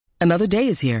Another day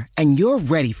is here, and you're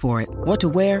ready for it. What to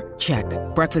wear? Check.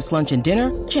 Breakfast, lunch, and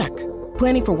dinner? Check.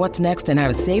 Planning for what's next and how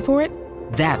to save for it?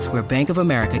 That's where Bank of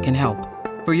America can help.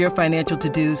 For your financial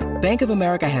to-dos, Bank of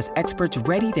America has experts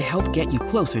ready to help get you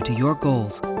closer to your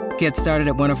goals. Get started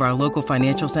at one of our local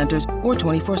financial centers or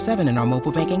 24/7 in our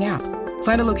mobile banking app.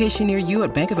 Find a location near you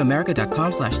at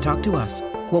bankofamerica.com/talktous.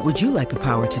 What would you like the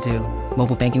power to do?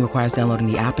 Mobile banking requires downloading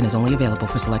the app and is only available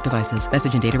for select devices.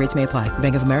 Message and data rates may apply.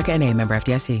 Bank of America N.A., member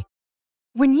FDIC.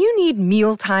 When you need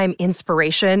mealtime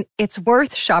inspiration, it's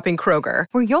worth shopping Kroger,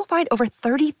 where you'll find over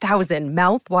 30,000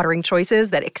 mouth-watering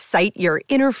choices that excite your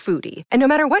inner foodie. And no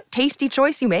matter what tasty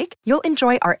choice you make, you'll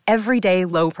enjoy our everyday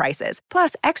low prices,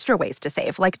 plus extra ways to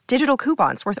save, like digital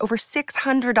coupons worth over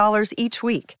 $600 each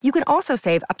week. You can also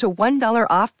save up to $1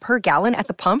 off per gallon at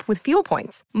the pump with fuel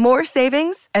points. More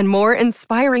savings and more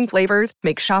inspiring flavors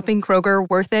make shopping Kroger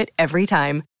worth it every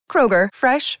time. Kroger,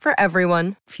 fresh for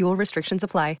everyone. Fuel restrictions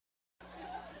apply.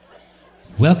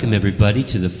 Welcome, everybody,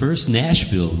 to the first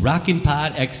Nashville Rockin'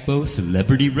 Pod Expo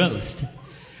Celebrity Roast.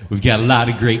 We've got a lot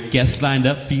of great guests lined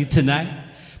up for you tonight.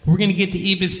 We're going to get the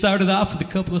evening started off with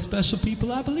a couple of special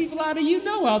people I believe a lot of you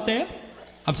know out there.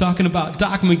 I'm talking about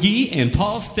Doc McGhee and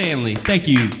Paul Stanley. Thank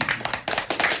you.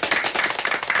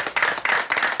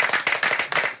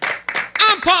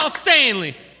 I'm Paul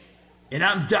Stanley. And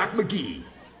I'm Doc McGhee.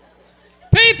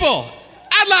 People,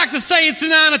 I'd like to say it's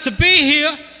an honor to be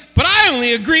here, but I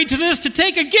only agreed to this to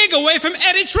take a gig away from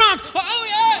Eddie Trunk. Oh,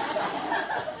 yeah!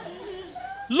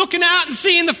 Looking out and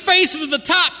seeing the faces of the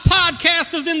top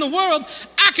podcasters in the world,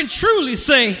 I can truly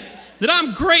say that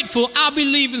I'm grateful I'll be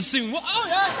leaving soon. Oh,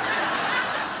 yeah!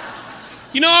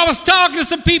 You know, I was talking to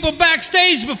some people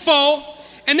backstage before,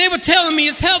 and they were telling me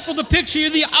it's helpful to picture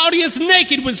the audience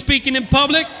naked when speaking in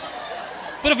public.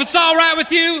 But if it's all right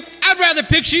with you, I'd rather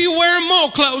picture you wearing more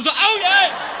clothes. Oh,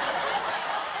 yeah!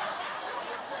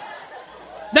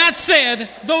 That said,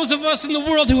 those of us in the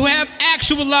world who have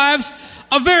actual lives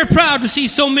are very proud to see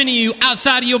so many of you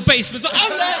outside of your basements. Oh,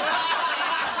 no.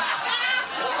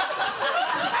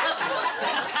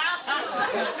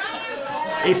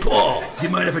 Hey, Paul, do you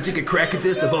mind if I take a crack at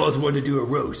this? I've always wanted to do a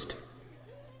roast.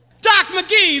 Doc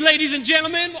McGhee, ladies and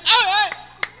gentlemen. All right.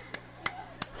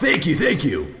 Thank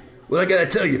you. Well, I gotta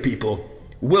tell you, people,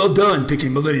 well done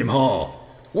picking Millennium Hall.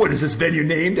 What, is this venue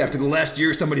named after the last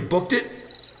year somebody booked it?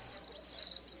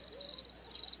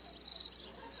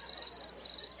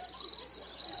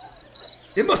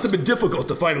 It must have been difficult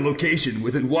to find a location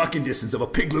within walking distance of a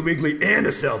Piggly Wiggly and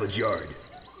a salvage yard.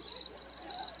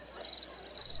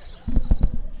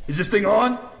 Is this thing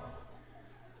on?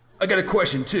 I got a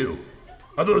question, too.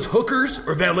 Are those hookers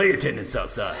or valet attendants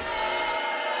outside?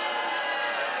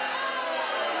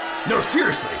 No,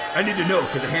 seriously, I need to know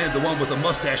because I handed the one with a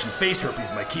mustache and face herpes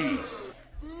my keys.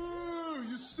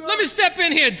 Let me step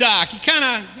in here, Doc. You're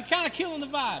kind of killing the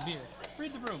vibe here.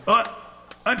 Read the room.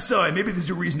 I'm sorry, maybe there's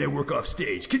a reason I work off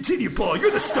stage. Continue, Paul, you're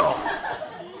the star.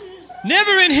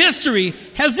 Never in history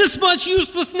has this much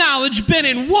useless knowledge been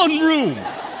in one room.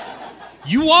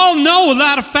 You all know a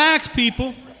lot of facts,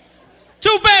 people.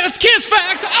 Too bad it's kids'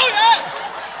 facts. Oh, yeah!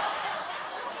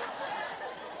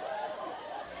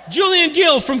 Julian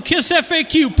Gill from KISS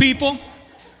FAQ, people.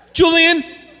 Julian,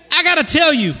 I gotta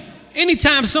tell you,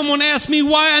 anytime someone asks me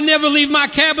why I never leave my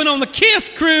cabin on the KISS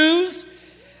cruise,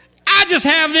 I just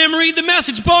have them read the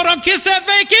message board on KISS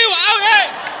FAQ. Oh, yeah!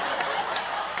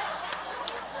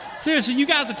 Seriously, you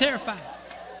guys are terrifying.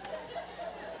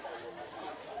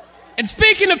 And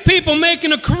speaking of people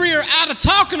making a career out of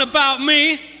talking about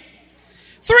me,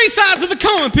 three sides of the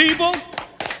coin, people.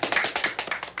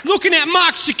 Looking at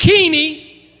Mark Cicchini,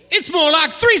 it's more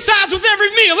like three sides with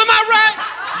every meal. Am I right?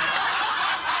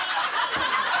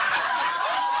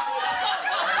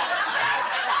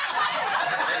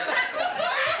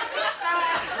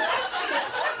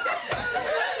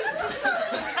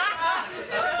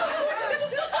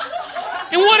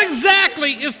 And what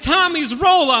exactly is Tommy's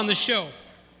role on the show?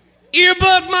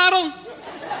 Earbud model?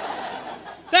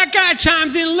 That guy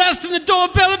chimes in less than the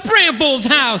doorbell at Brandvold's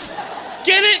house.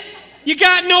 Get it? You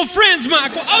got no friends,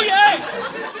 Michael. Oh, yeah.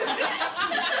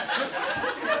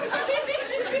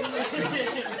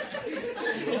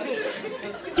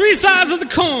 Three sides of the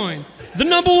coin. The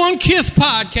 #1 KISS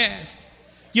podcast.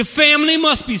 Your family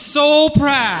must be so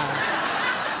proud.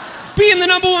 Being the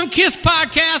 #1 KISS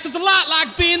podcast is a lot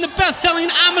like being the best-selling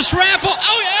Amish rapper.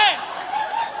 Oh, yeah.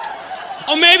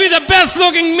 Or maybe the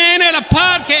best-looking man at a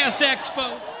podcast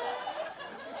expo.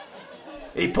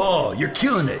 Hey, Paul, you're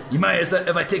killing it. You mind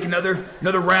if I take another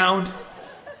round?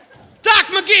 Doc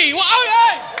McGhee, well, oh,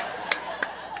 yeah.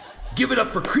 Give it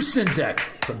up for Chris Czynszak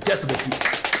from Decibel Geek,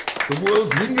 the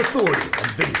world's leading authority on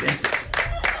Vinnie Vincent.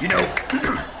 You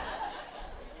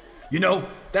know,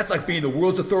 that's like being the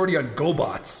world's authority on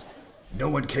GoBots. No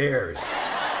one cares.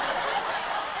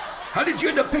 How did you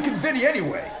end up picking Vinny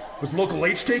anyway? Was Local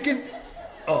H taken?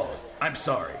 Oh, I'm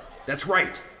sorry. That's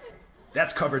right.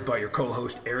 That's covered by your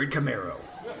co-host, Aaron Camaro.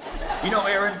 You know,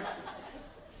 Aaron,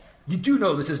 you do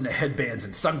know this isn't a headbands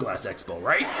and sunglass expo,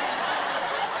 right?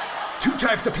 2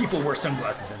 types of people wear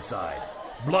sunglasses inside.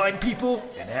 Blind people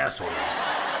and assholes.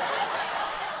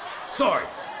 Sorry,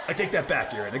 I take that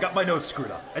back, Aaron. I got my notes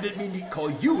screwed up. I didn't mean to call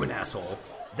you an asshole.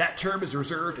 That term is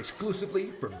reserved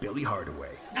exclusively for Billy Hardaway.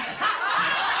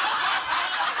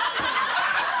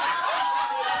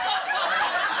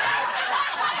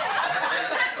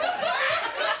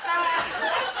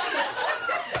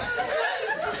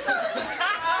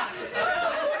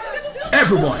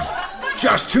 Everyone,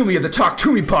 Josh Toomey of the Talk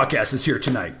To Me podcast is here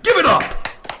tonight. Give it up!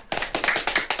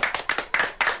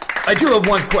 I do have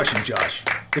one question, Josh.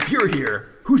 If you're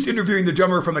here, who's interviewing the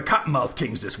drummer from the Cottonmouth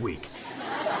Kings this week?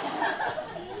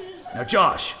 Now,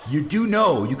 Josh, you do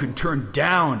know you can turn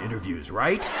down interviews,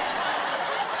 right?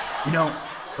 You know,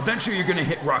 eventually you're going to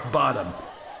hit rock bottom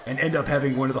and end up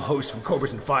having one of the hosts from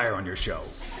Cobras and Fire on your show.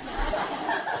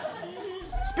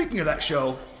 Speaking of that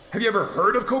show, have you ever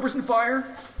heard of Cobras and Fire?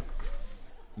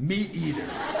 Me either.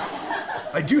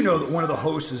 I do know that one of the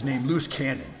hosts is named Loose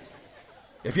Cannon.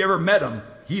 If you ever met him,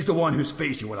 he's the one whose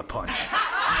face you want to punch.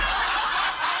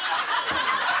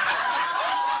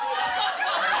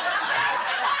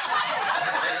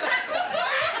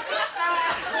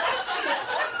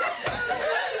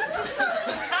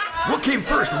 What came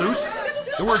first, Loose?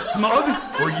 The word smug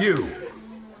or you?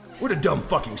 What a dumb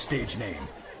fucking stage name.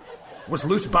 Was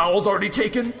Loose Bowels already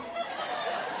taken?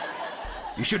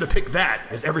 You should have picked that,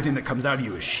 as everything that comes out of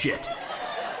you is shit.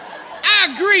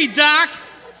 I agree, Doc.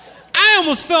 I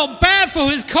almost felt bad for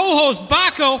his co-host,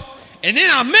 Baco, and then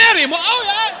I met him. Oh,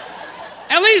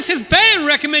 yeah. At least his band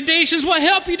recommendations will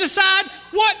help you decide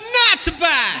what not to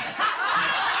buy.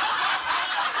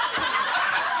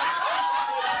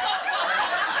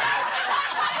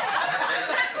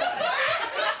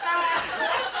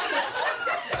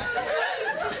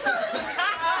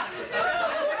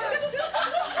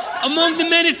 Among the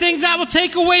many things I will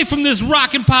take away from this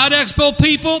Rockin' Pod Expo,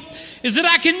 people, is that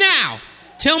I can now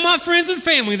tell my friends and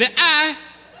family that I,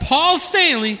 Paul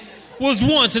Stanley, was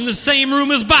once in the same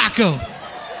room as Baco.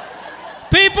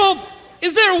 People,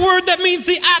 is there a word that means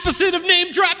the opposite of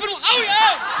name dropping? Oh,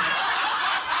 yeah!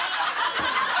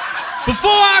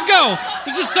 Before I go,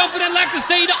 there's just something I'd like to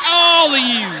say to all of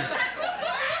you.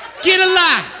 Get a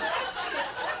life.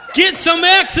 Get some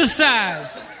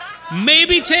exercise.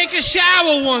 Maybe take a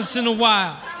shower once in a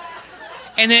while.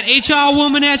 And that HR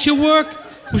woman at your work,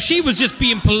 well, she was just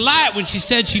being polite when she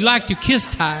said she liked your kiss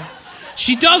tie.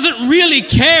 She doesn't really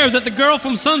care that the girl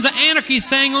from Sons of Anarchy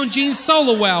sang on Gene's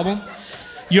solo album.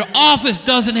 Your office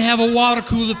doesn't have a water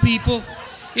cooler, people.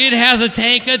 It has a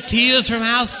tank of tears from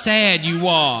how sad you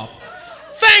are.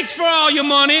 Thanks for all your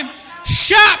money.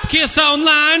 Shop Kiss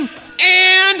Online.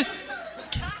 And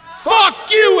fuck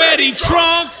you, Eddie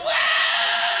Trunk.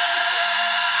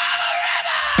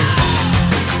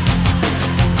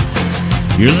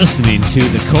 You're listening to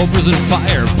the Cobras and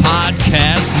Fire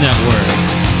Podcast Network.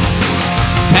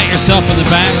 Pat yourself on the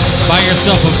back, buy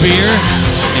yourself a beer,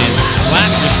 and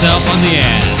slap yourself on the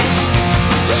ass.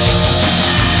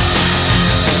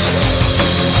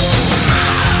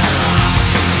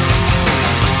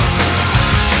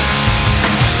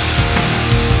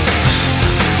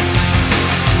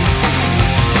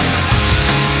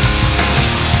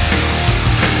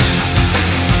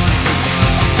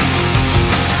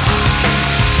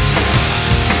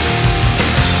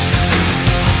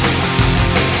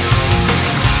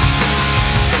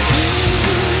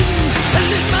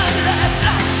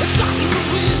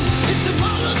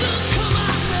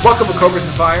 Welcome to Cobras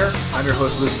and Fire. I'm your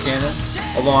host, Loose Cannon,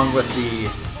 along with the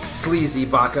sleazy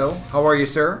Baco. How are you,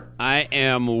 sir? I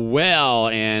am well,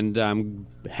 and I'm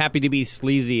happy to be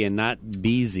sleazy and not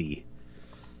beezy.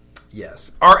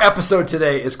 Yes. Our episode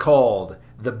today is called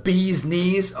The Bee's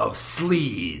Knees of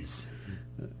Sleaze.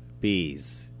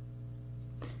 Bees.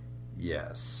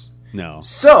 Yes. No.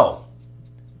 So,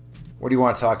 what do you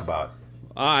want to talk about?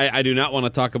 I do not want to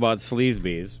talk about sleaze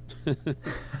bees.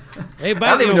 Hey, but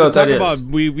I don't even know what that is.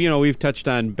 We've touched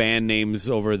on band names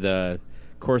over the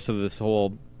course of this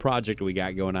whole project we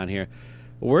got going on here.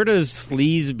 Where does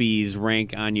Sleaze Bees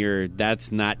rank on your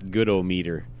 "that's not good-o"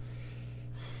 meter?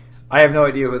 I have no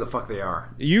idea who the fuck they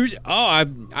are.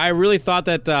 I really thought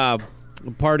that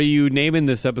part of you naming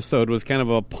this episode was kind of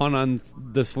a pun on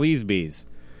the Sleaze Bees.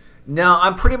 No,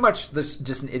 I'm pretty much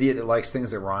just an idiot that likes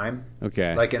things that rhyme.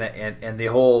 Okay. Like and the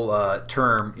whole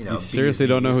term, you know. You seriously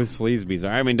don't know who Sleazebees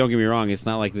are? I mean, don't get me wrong. It's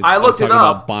not like I looked I'm it talking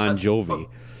up. about Bon Jovi.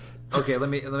 Okay, let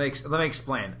me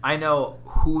explain. I know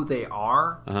who they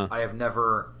are. Uh-huh. I have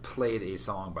never played a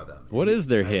song by them. What is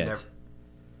their hit?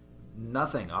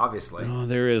 Nothing, obviously. Oh,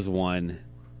 there is one.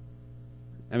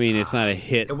 I mean, it's not a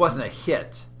hit. It wasn't a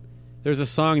hit. There's a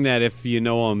song that if you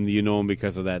know them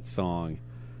because of that song.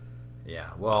 Yeah,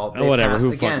 well, Oh, whatever.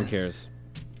 Who again, fucking cares?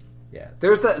 Yeah,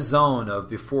 there's that zone of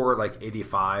before like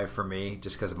 85 for me,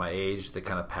 just because of my age, that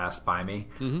kind of passed by me.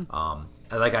 Mm-hmm.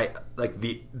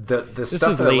 The This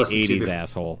stuff is that I late listened 80s, to.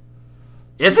 asshole.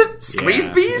 Is it Yeah,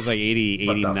 Sleazebees? it's like 80,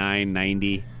 What the 89,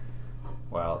 90.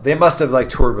 Well, they must have like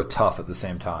toured with Tough at the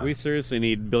same time. We seriously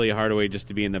need Billy Hardaway just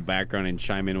to be in the background and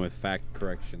chime in with fact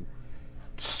correction.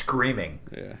 Screaming.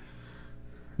 Yeah.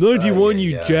 91, yeah, you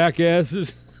yeah.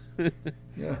 jackasses.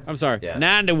 Yeah. I'm sorry. Yeah.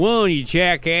 9-1, you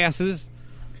jackasses.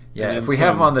 Yeah, And if then we have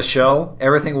some. him on the show,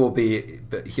 everything will be.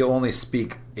 But he'll only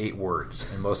speak 8 words,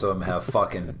 and most of them have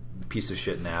fucking piece of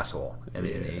shit and asshole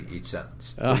in each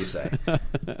sentence. What do you say?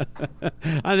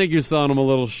 I think you're selling him a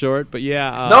little short, but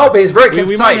yeah. No, but he's very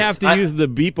we might concise. have to use the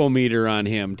beepometer on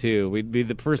him, too. We'd be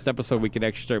the first episode we could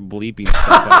actually start bleeping stuff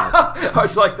out. I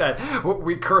was like that.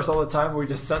 We curse all the time. We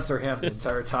just censor him the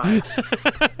entire time.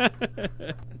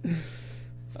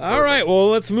 All right, well,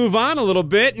 let's move on a little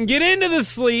bit and get into the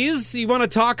sleaze. You want to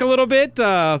talk a little bit?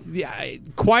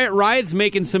 Quiet Riot's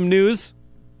making some news.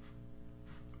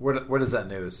 What is that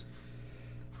news?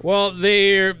 Well,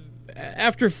 they're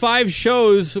after 5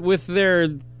 shows with their,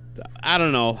 I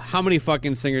don't know how many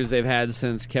fucking singers they've had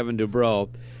since Kevin Dubrow.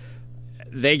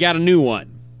 They got a new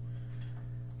one.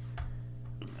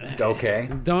 Okay.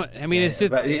 It's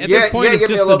just but at you this point gotta it's give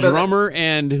me just a the little bit of- drummer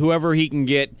and whoever he can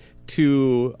get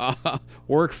to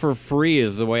work for free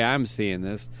is the way I'm seeing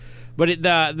this. But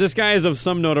this guy is of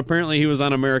some note. Apparently, he was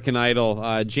on American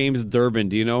Idol. James Durbin.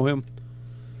 Do you know him?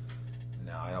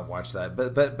 No, I don't watch that.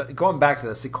 But going back to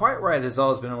this, the Quiet Riot has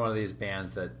always been one of these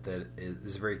bands that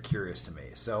is very curious to me.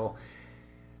 So,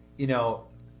 tell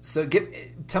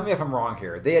me if I'm wrong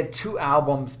here. They had 2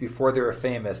 albums before they were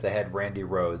famous. They had Randy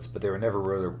Rhoads, but they were never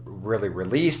really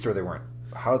released, or they weren't.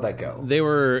 How did that go? They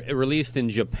were released in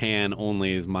Japan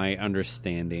only, is my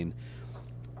understanding.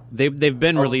 They've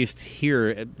been released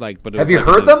here, but it Have was you like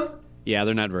heard them? Yeah,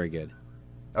 they're not very good.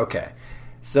 Okay,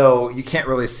 so you can't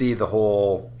really see the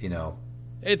whole,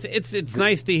 It's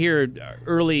nice to hear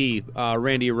early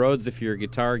Randy Rhoads if you're a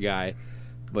guitar guy,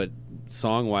 but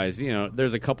song wise,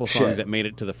 there's a couple songs Shit. that made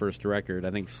it to the first record.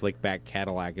 I think Slickback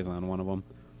Cadillac is on one of them.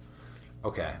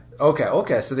 Okay.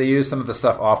 So they used some of the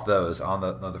stuff off those on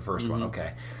the first one.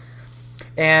 Okay.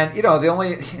 And the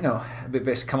only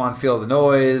basically Come On Feel the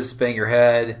Noise, Bang Your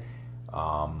Head,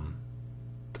 I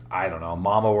don't know,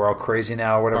 Mama We're All Crazy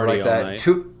Now, or whatever Party like All that. Night.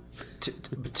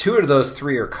 Two of those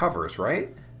 3 are covers, right?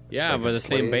 Yeah, It's like by a the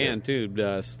same Slade- band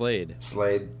too, Slade.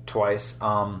 Slade twice.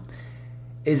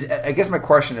 I guess my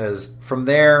question is, from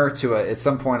there to at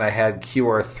some point I had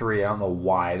QR3. I don't know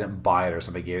why. I didn't buy it, or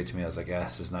somebody gave it to me. I was like,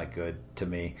 this is not good to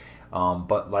me.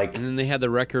 But like, And then they had the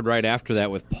record right after that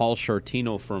with Paul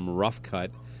Shortino from Rough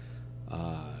Cut.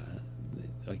 I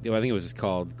think it was just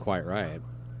called Quiet Riot.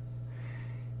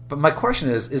 but my question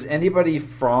is anybody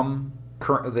from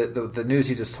the news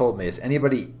you just told me? Is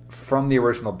anybody from the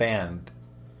original band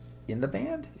in the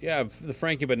band? Yeah, the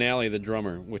Frankie Banali, the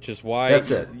drummer, which is why That's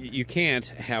it. You can't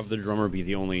have the drummer be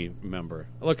the only member.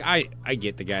 Look, I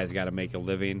get the guy's got to make a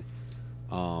living,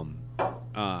 and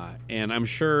I'm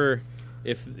sure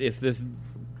if this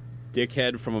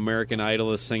dickhead from American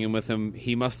Idol is singing with him,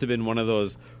 he must have been one of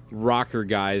those rocker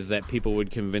guys that people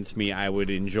would convince me I would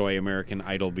enjoy American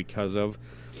Idol because of.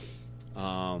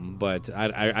 But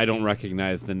I don't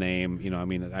recognize the name.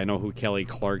 I know who Kelly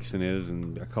Clarkson is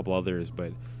and a couple others,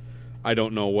 but I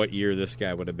don't know what year this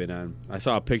guy would have been on. I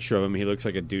saw a picture of him. He looks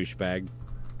like a douchebag.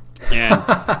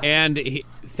 And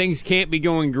things can't be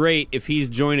going great if he's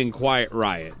joining Quiet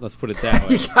Riot. Let's put it that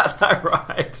way. You got that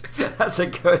right. That's a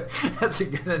good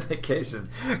indication.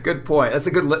 Good point. That's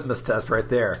a good litmus test right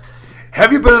there.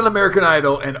 Have you been on American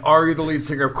Idol, and are you the lead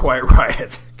singer of Quiet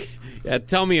Riot? Yeah,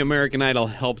 tell me American Idol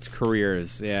helped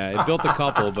careers. Yeah, it built a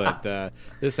couple, but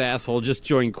this asshole just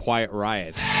joined Quiet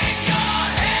Riot.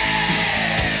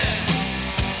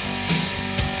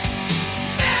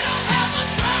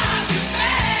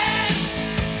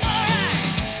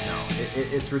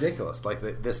 It's ridiculous. Like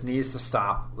this needs to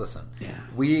stop. Listen, Yeah.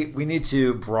 we need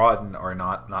to broaden our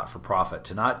not for profit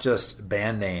to not just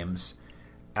band names,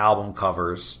 album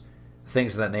covers,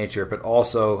 things of that nature, but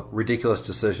also ridiculous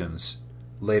decisions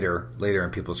later in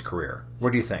people's career.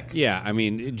 What do you think? Yeah, I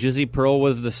mean, Jizzy Pearl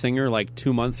was the singer like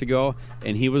 2 months ago,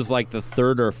 and he was like the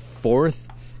third or fourth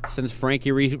since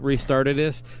Frankie restarted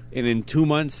this. And in 2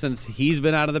 months since he's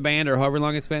been out of the band, or however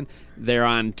long it's been, they're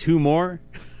on 2 more.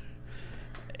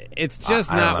 It's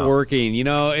just not working. You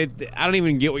know, I don't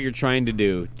even get what you're trying to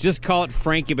do. Just call it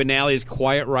Frankie Banali's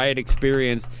Quiet Riot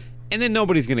Experience, and then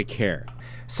nobody's going to care.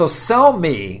 So sell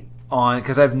me on,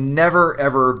 because I've never,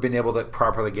 ever been able to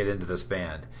properly get into this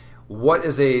band. What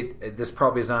is this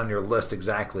probably is not on your list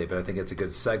exactly, but I think it's a good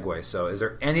segue. So is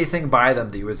there anything by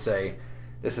them that you would say,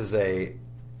 this is a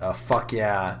fuck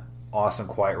yeah, awesome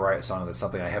Quiet Riot song that's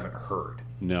something I haven't heard?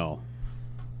 No.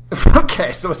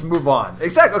 Okay, so let's move on.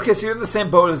 Exactly. Okay, so you're in the same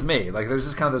boat as me. Like, there's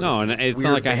just kind of this. No, and it's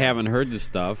not like I haven't heard this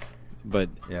stuff, but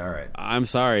yeah, all right. I'm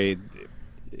sorry.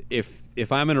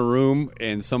 If I'm in a room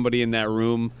and somebody in that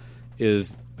room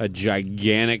is a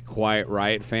gigantic Quiet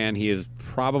Riot fan, he is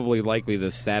probably likely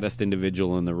the saddest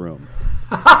individual in the room.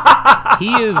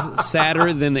 He is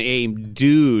sadder than a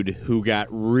dude who got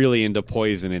really into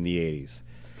Poison in the 80s.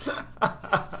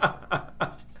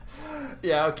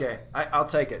 Yeah, okay. I'll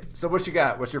take it. So what you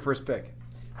got? What's your first pick?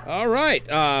 All right.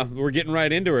 We're getting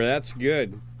right into her. That's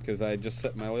good, because I just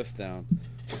set my list down.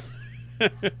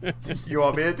 You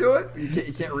want me to do it?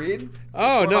 You can't read?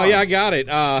 Oh, no, yeah, I got it.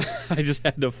 I just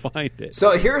had to find it.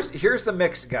 So here's the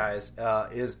mix, guys.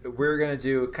 Is we're going to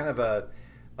do kind of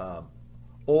a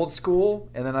old school,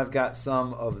 and then I've got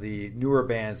some of the newer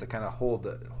bands that kind of hold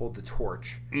the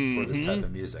torch for this type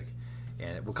of music.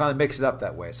 And we'll kind of mix it up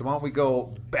that way. So why don't we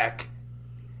go back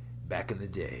in the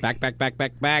day?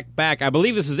 Back. I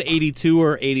believe this is 82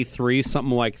 or 83,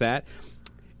 something like that.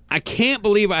 I can't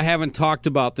believe I haven't talked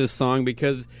about this song,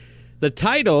 because the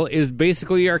title is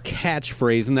basically our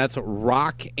catchphrase, and that's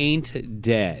Rock Ain't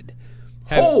Dead.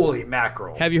 Holy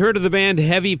mackerel. Have you heard of the band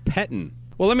Heavy Pettin'?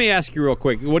 Well, let me ask you real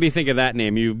quick. What do you think of that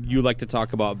name? You like to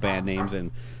talk about band names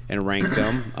and rank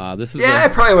them. This is I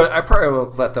probably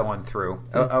would let that one through.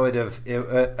 I would have.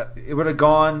 It would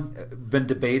have been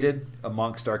debated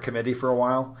amongst our committee for a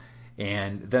while,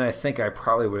 and then I think I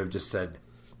probably would have just said,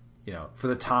 for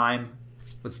the time,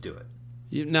 let's do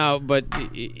it. No, but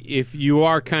if you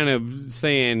are kind of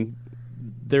saying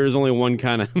there's only one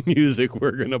kind of music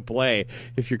we're going to play,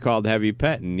 if you're called Heavy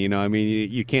Pettin', I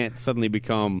mean, you can't suddenly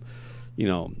become,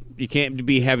 you can't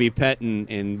be Heavy Pettin'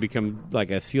 and become like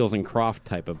a Seals and Croft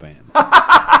type of band.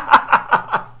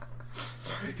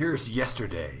 Here's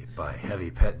Yesterday by Heavy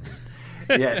Pettin'.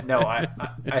 Yeah, no, I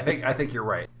think you're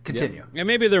right. Continue. Yeah,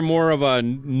 maybe they're more of a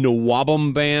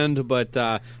Nawabum band, but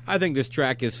I think this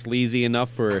track is sleazy enough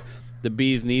for the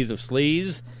bee's knees of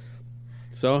sleaze.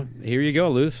 So here you go,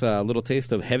 Luce. A little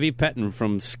taste of Heavy Pettin'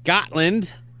 from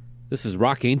Scotland. This is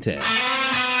Rock Ain't Dead.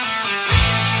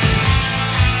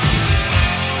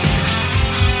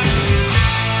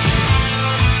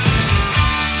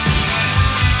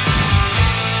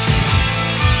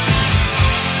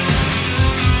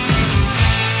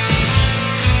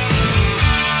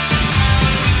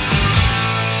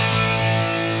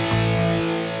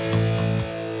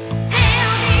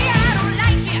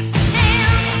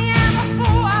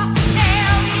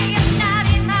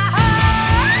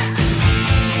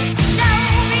 Show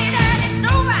me that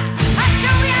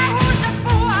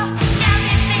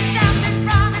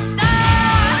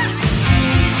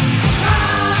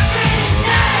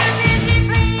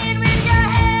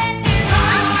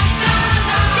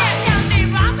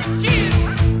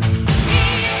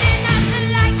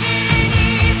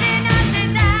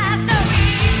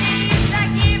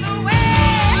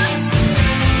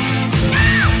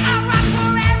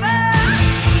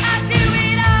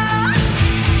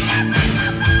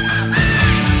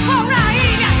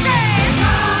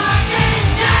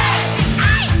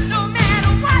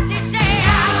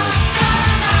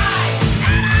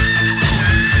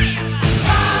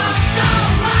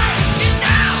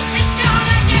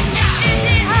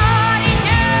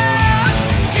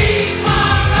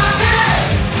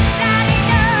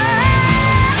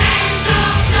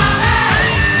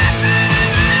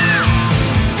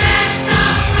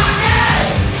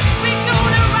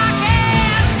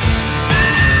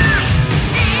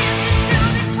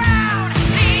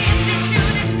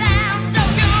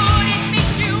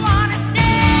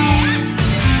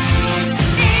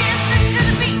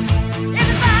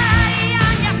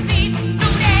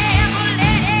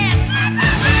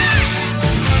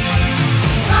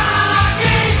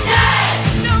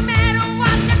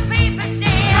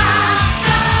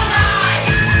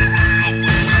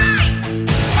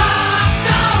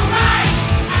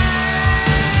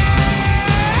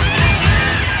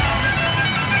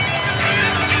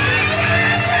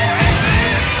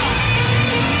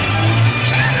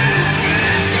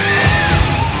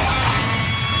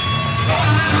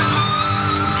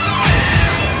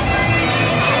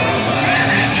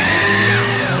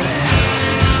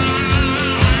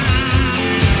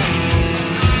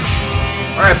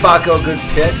Baco, good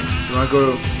pick. You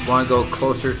want to go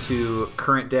closer to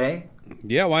current day?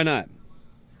 Yeah, why not?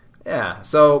 Yeah.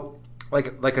 So,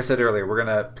 like I said earlier, we're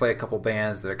gonna play a couple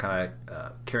bands that are kind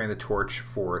of carrying the torch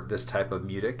for this type of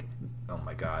music. Oh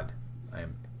my God, I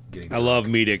am getting. I love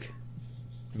Medic.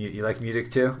 You like music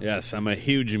too? Yes, I'm a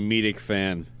huge Medic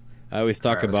fan. I always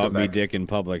talk All right, about let's go back. Medic in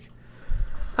public.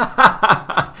 All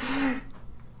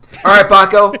right,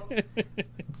 Baco.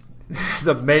 It's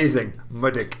amazing.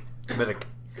 Medic.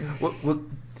 Well,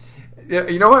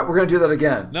 you know what? We're going to do that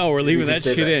again. No, we're leaving You can that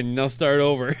say shit in. I'll start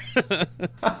over.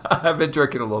 I've been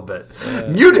drinking a little bit.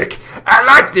 Music. I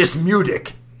like this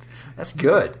music. That's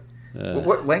good.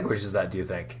 What language is that, do you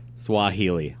think?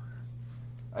 Swahili.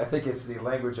 I think it's the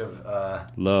language of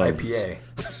Love. IPA.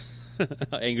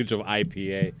 Language of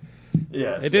IPA.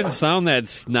 Yeah. It didn't sound that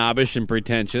snobbish and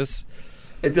pretentious.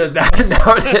 It does not.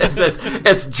 No, it is.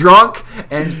 It's drunk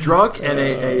and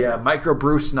a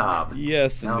microbrew snob.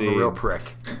 Yes, Now I'm indeed. a real prick.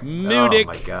 Music.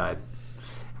 Oh my God.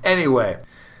 Anyway,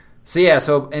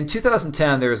 so in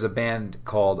 2010 there was a band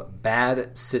called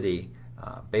Bad City,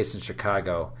 based in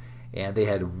Chicago, and they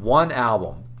had one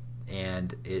album,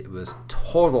 and it was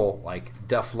total like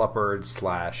Def Leppard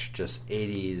 / just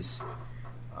 80s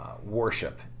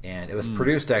worship, and it was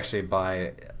produced actually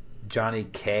by Johnny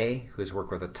Kaye, who's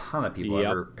worked with a ton of people.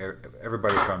 Yep.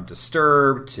 Everybody from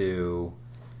Disturbed to...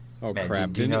 Oh, Man,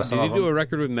 crap. do you know Did some he of do them? a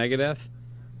record with Megadeth?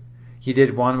 He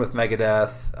did one with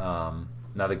Megadeth,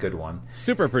 not a good one.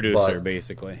 Super producer, But-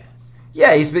 basically.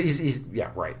 Yeah, he's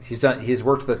yeah, right. He's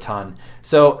worked with a ton.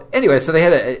 So anyway, so they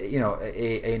had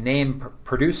a name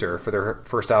producer for their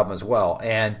first album as well,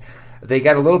 and they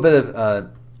got a little bit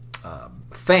of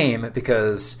fame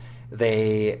because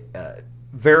they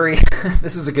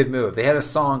this is a good move. They had a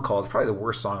song called, probably the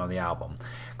worst song on the album,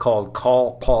 called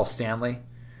 "Call Paul Stanley."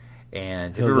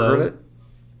 And have you ever heard it?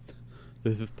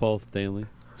 This is Paul Stanley.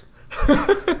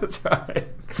 That's right.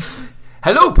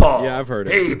 Hello, Paul. Yeah, I've heard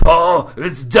it. Hey, Paul.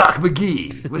 It's Doc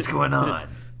McGee. What's going on?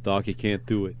 Doc, you can't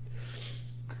do it.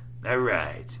 All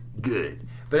right. Good.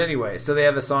 But anyway, so they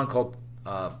have a song called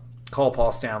Call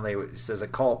Paul Stanley, which says,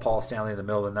 call Paul Stanley in the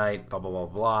middle of the night, blah, blah, blah,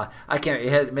 blah.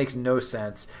 It makes no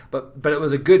sense. But it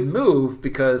was a good move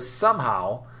because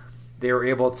somehow they were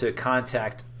able to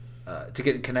to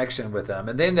get in connection with them.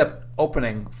 And they ended up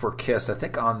opening for Kiss, I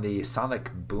think, on the Sonic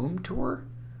Boom tour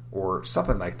or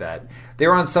something like that. They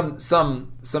were on some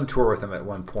tour with them at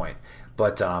one point.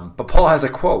 But Paul has a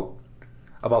quote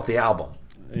about the album.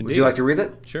 Indeed. Would you like to read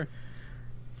it? Sure.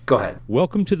 Go ahead.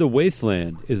 Welcome to the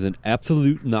Wasteland is an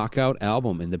absolute knockout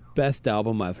album and the best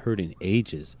album I've heard in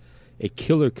ages. A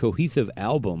killer, cohesive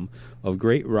album of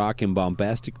great rock and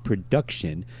bombastic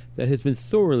production that has been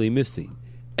sorely missing.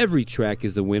 Every track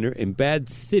is a winner, and Bad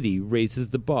City raises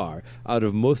the bar out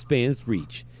of most bands'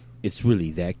 reach. It's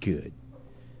really that good.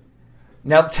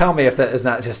 Now tell me if that is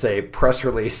not just a press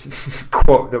release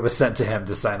quote that was sent to him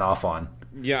to sign off on.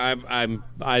 Yeah,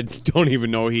 I don't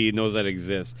even know he knows that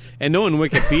exists. And no, in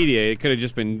Wikipedia, it could have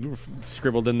just been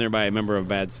scribbled in there by a member of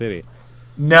Bad City.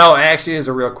 No, it actually is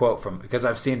a real quote from, because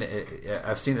I've seen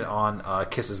it on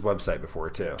Kiss's website before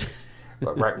too.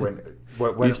 But right when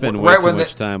You spend way too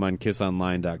much time on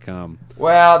KissOnline.com.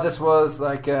 Well, this was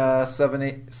like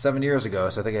 7 years ago,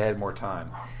 so I think I had more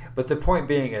time. But the point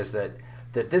being is that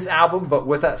this album, but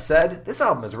with that said, this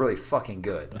album is really fucking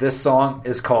good. This song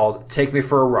is called "Take Me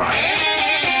for a Ride."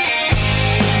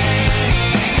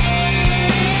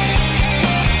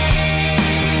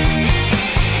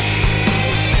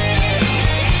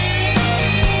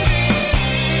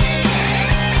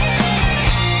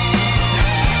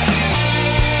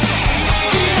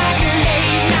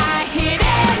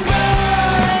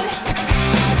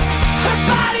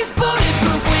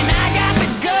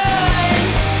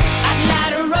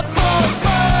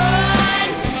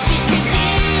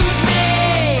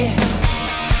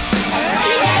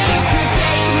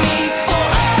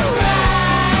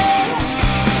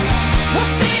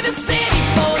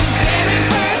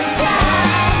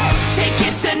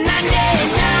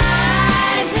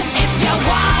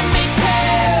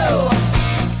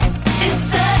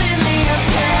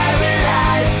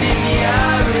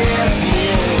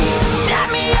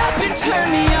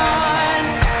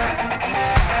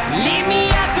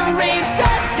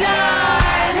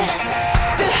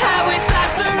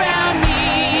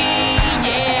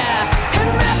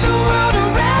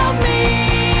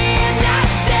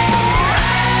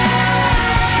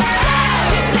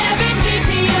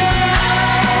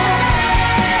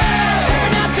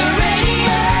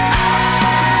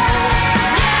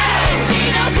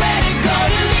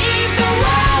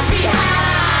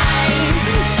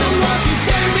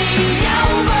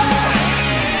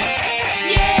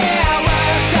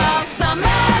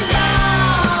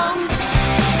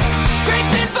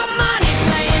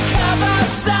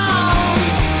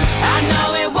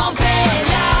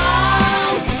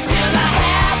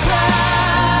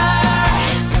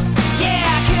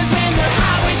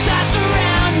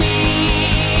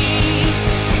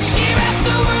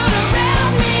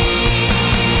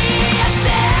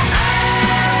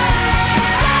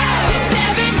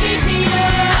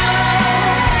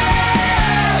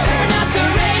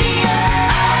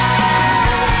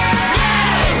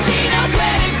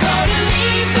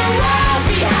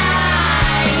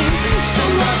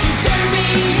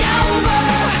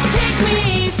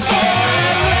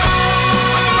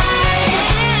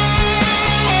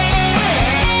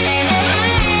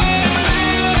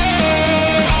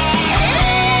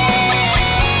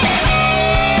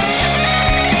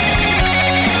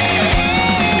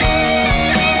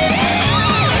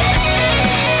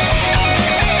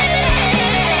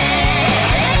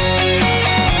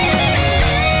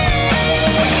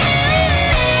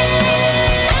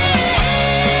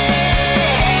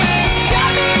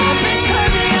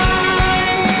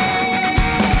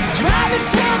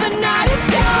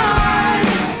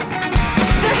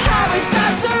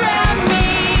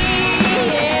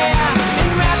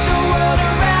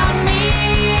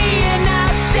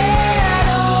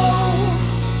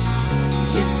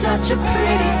 You're such a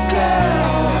pretty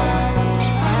girl.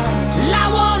 I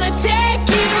wanna take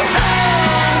you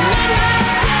home in my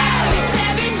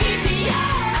 67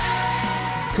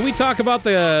 GTI. Can we talk about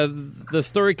the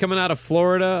story coming out of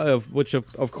Florida, of which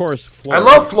of course Florida. I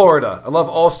love Florida. I love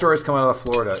all stories coming out of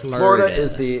Florida. Florida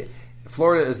is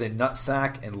the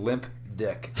nutsack and limp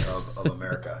dick of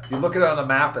America. If you look at it on a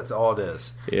map, that's all it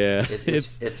is. Yeah,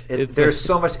 it's there's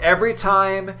so much. Every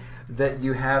time that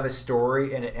you have a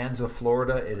story and it ends with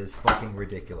Florida, it is fucking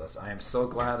ridiculous. I am so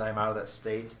glad I'm out of that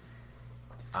state.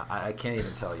 I can't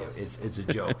even tell you. It's a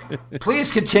joke.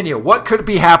 Please continue. What could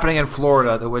be happening in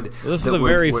Florida that would? This is a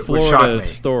very Florida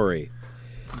story.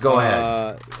 Go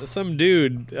ahead. Some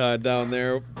dude down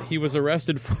there, he was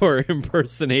arrested for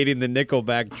impersonating the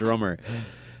Nickelback drummer.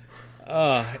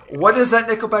 What is that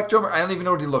Nickelback drummer? I don't even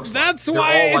know what he looks like. That's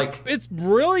why it's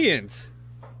brilliant.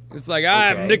 It's like,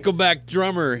 I'm Nickelback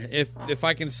drummer. If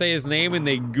I can say his name and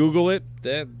they Google it,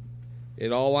 that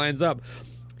it all lines up.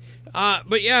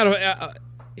 But yeah,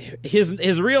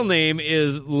 his real name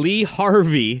is Lee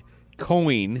Harvey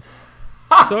Cohen.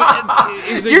 So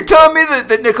you're telling me that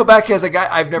Nickelback has a guy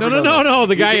I've never known. No.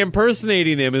 The guy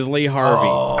impersonating him is Lee Harvey.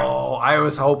 Oh, I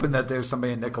was hoping that there's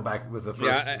somebody in Nickelback with the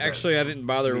first. Yeah, actually, I didn't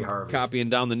bother copying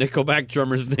down the Nickelback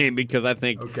drummer's name because I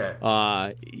think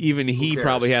even he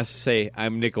probably has to say,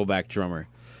 "I'm Nickelback drummer."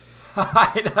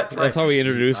 That's how he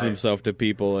introduces himself to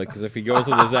people. Because if he goes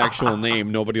with his actual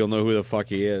name, nobody will know who the fuck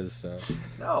he is. So.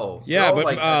 No. Yeah,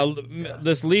 but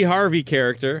this Lee Harvey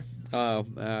character.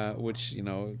 Which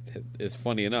is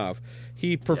funny enough.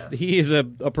 He is a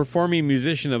performing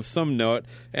musician of some note,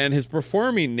 and his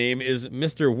performing name is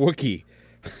Mr. Wookie.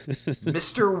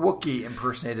 Mr. Wookie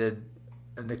impersonated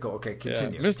a Nickel. Okay,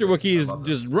 continue. Yeah, Mr. Wookie is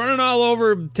just running all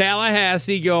over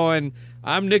Tallahassee, going,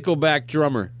 "I'm Nickelback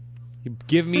drummer.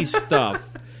 Give me stuff."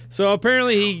 So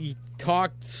apparently he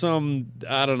talked some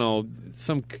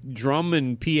drum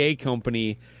and PA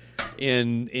company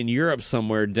in Europe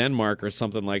somewhere, Denmark or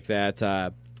something like that,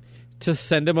 to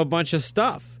send him a bunch of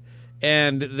stuff.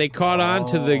 And they caught on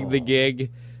to the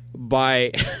gig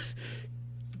by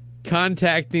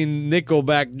contacting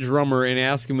Nickelback drummer and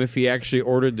asking him if he actually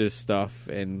ordered this stuff.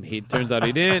 And turns out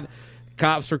he didn't.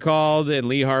 Cops were called, and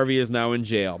Lee Harvey is now in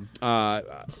jail. The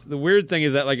weird thing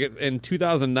is that, like, in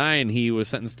 2009, he was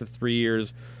sentenced to 3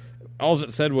 years. All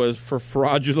it said was for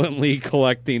fraudulently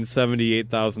collecting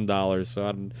 $78,000. So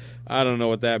I don't know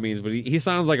what that means, but he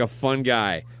sounds like a fun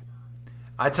guy.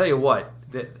 I tell you what,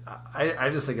 I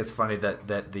just think it's funny that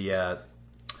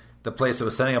the place that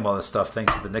was sending him all this stuff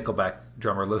thinks that the Nickelback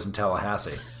drummer lives in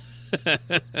Tallahassee.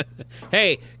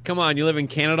 Hey, come on! You live in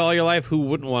Canada all your life. Who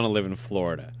wouldn't want to live in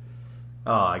Florida?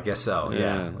 Oh, I guess so.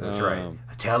 Yeah, that's right.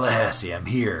 Tallahassee, I'm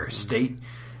here. State.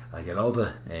 I get all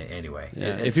the anyway.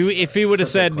 Yeah. If he would have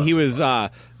said he was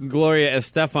Gloria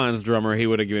Estefan's drummer, he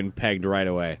would have given pegged right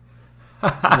away.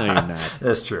 No, you're not.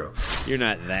 That's true. You're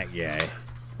not that guy.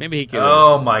 Maybe he could.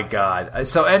 Oh my God!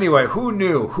 So anyway, who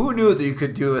knew? Who knew that you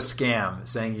could do a scam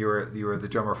saying you were the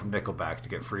drummer from Nickelback to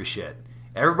get free shit?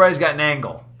 Everybody's got an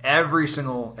angle. Every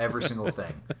single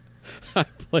thing. I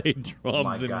play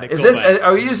drums in Nickelback. Is this?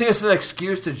 Are you using this as an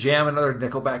excuse to jam another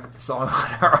Nickelback song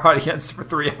on our audience for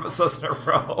 3 episodes in a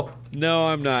row? No,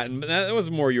 I'm not. That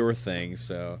was more your thing.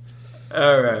 So,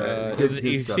 all right.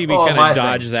 You see me kind of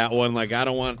dodge that one. Like, I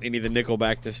don't want any of the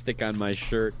Nickelback to stick on my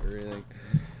shirt or anything.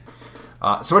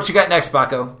 So what you got next,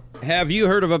 Baco? Have you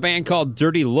heard of a band called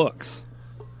Dirty Looks?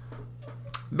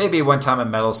 Maybe one time in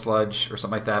Metal Sludge or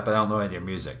something like that, but I don't know any of their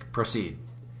music. Proceed.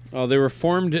 Oh, they're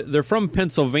from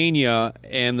Pennsylvania,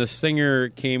 and the singer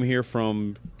came here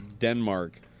from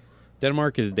Denmark.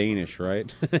 Denmark is Danish,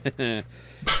 right?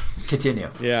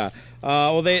 Continue. Yeah.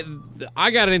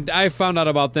 I found out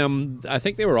about them. I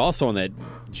think they were also on that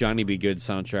Johnny B. Good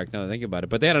soundtrack, now that I think about it.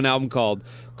 But they had an album called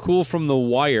Cool from the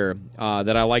Wire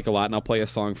that I like a lot, and I'll play a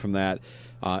song from that.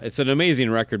 It's an amazing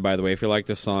record, by the way. If you like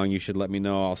this song, you should let me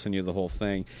know. I'll send you the whole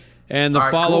thing. And the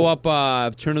follow-up,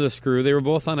 Turn of the Screw, they were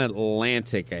both on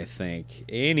Atlantic, I think.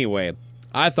 Anyway,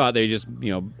 I thought they just,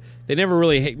 they never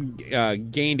really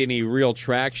gained any real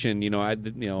traction.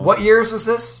 What years is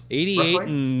this? 88 roughly?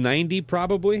 And 90,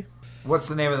 probably. What's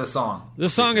the name of the song? The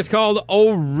song is called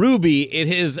 "Oh Ruby." It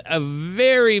is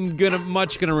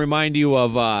much going to remind you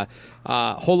of a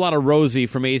Whole Lot of Rosie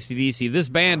from AC/DC. This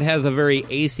band has a very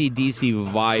AC/DC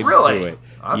vibe to it.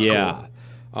 That's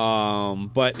cool.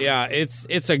 But yeah,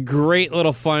 it's a great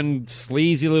little fun,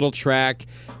 sleazy little track.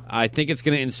 I think it's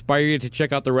going to inspire you to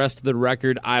check out the rest of the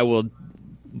record. I will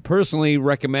personally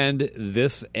recommend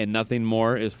this and nothing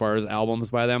more as far as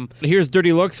albums by them. Here's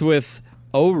Dirty Looks with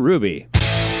 "Oh Ruby."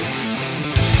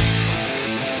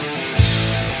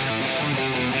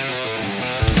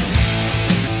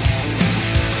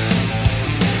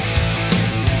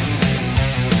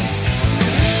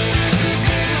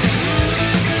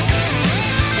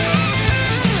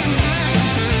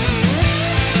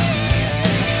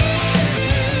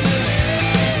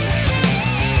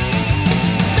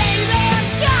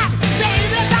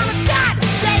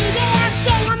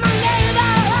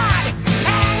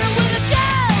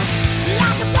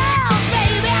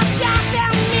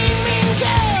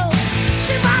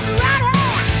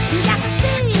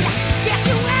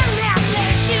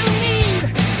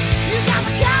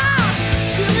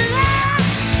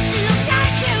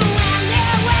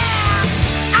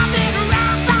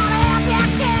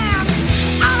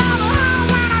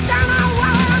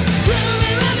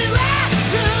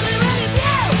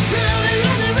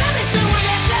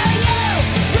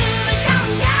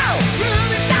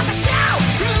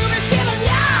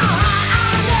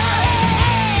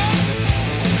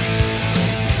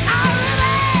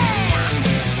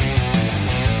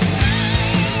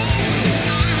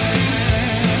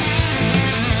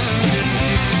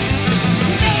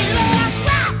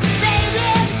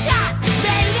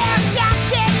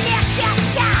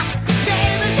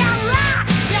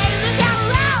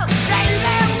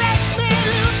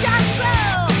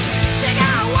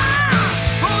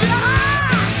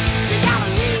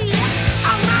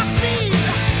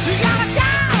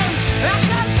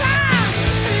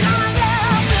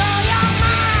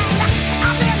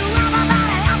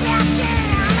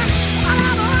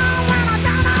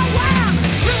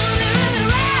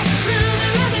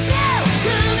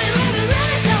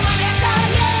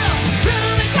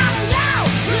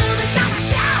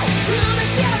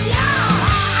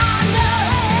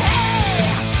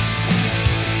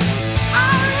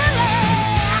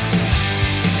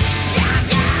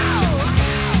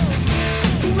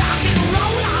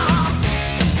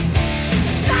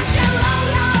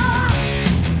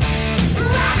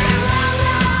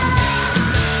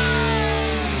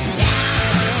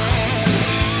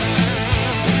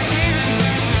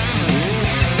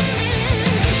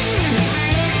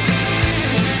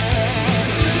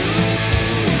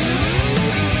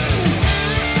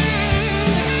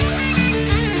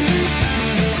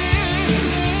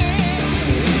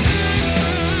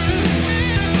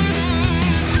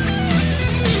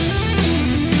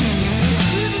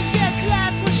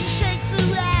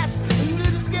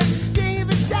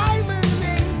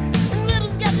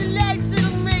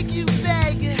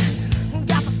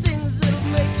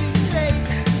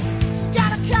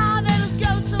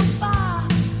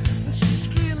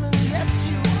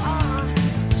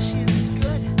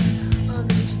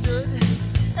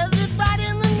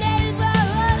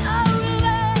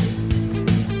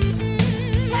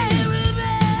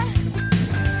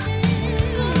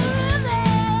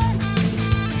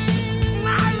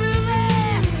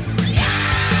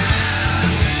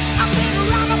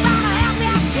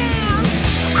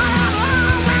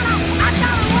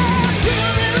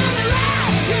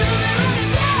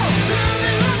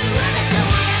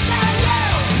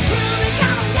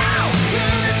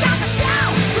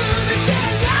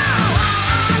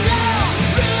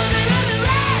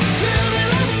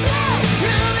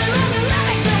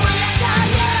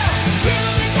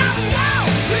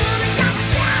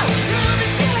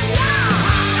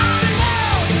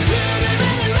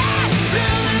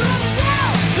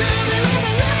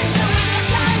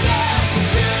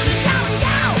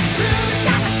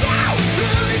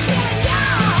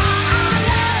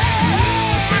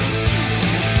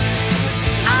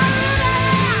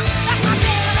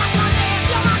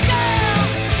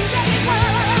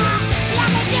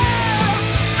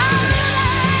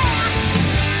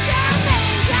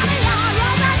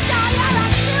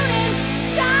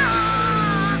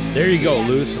 you go,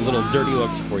 Luce. A little dirty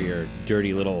looks for your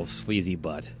dirty little sleazy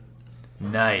butt.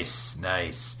 Nice.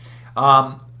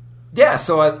 Yeah,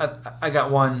 so I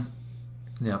got one,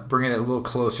 bringing it a little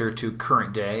closer to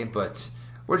current day, but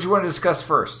what did you want to discuss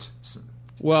first?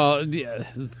 Well,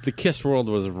 the Kiss world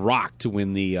was rocked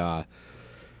when the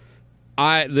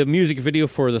music video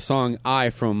for the song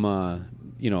 "I" from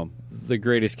the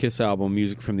greatest Kiss album,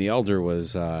 Music from the Elder,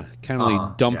 was kind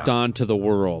of dumped onto the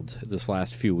world this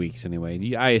last few weeks.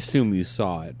 Anyway, I assume you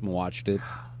saw it and watched it.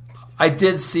 I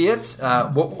did see it.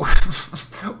 What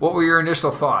were your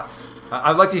initial thoughts?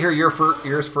 I'd like to hear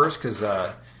yours first because.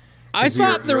 I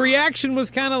thought the reaction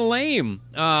was kind of lame.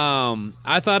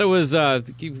 I thought it was,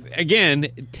 again,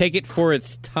 take it for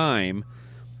its time.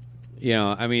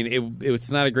 I mean,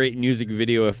 it's not a great music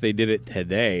video if they did it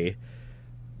today.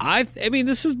 I mean,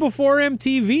 this is before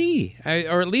MTV,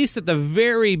 or at least at the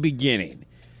very beginning.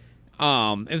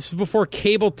 This is before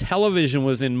cable television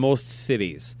was in most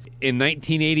cities. In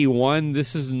 1981,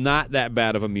 this is not that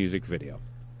bad of a music video.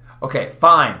 Okay,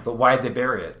 fine, but why did they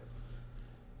bury it?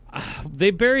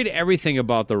 They buried everything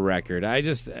about the record. I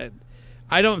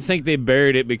don't think they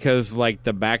buried it because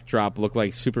the backdrop looked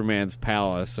like Superman's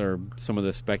palace or some of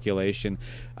the speculation.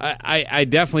 I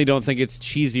definitely don't think it's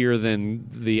cheesier than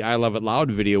the I Love It Loud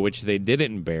video, which they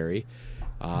didn't bury.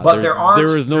 But there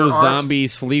was no zombie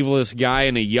sleeveless guy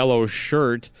in a yellow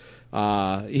shirt.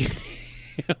 But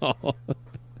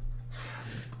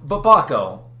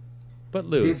Baco, but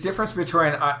Lou, the difference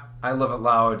between I Love It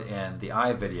Loud and the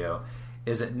I video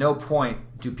is at no point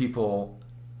do people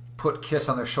put Kiss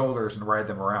on their shoulders and ride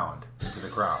them around into the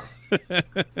crowd.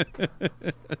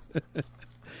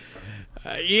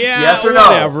 Yes or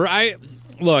whatever. No?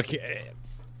 Look.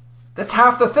 That's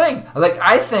half the thing.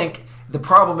 I think the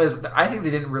problem is I think they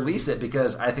didn't release it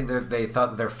because I think that they thought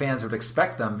that their fans would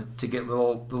expect them to get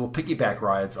little piggyback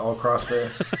rides all across the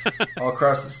all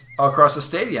across the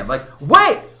stadium.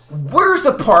 Wait, where's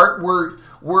the part where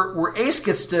Ace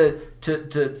gets to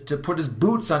put his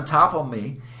boots on top of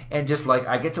me and just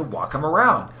I get to walk him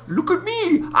around. Look at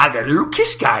me, I got a little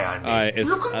Kiss guy on me.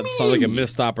 Look at me. That sounds like a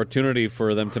missed opportunity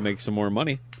for them to make some more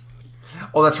money.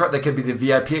 Oh, that's right. That could be the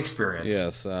VIP experience.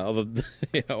 Yes,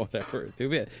 whatever.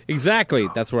 Exactly.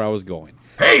 That's where I was going.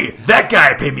 Hey, that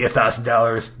guy paid me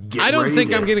 $1,000. I don't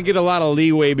think I'm going to get a lot of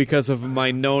leeway because of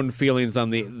my known feelings on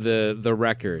the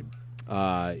record.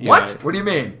 What? What do you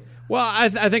mean? Well, I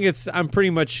think I'm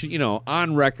pretty much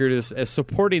on record as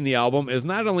supporting the album is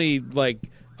not only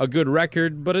a good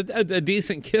record, but a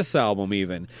decent Kiss album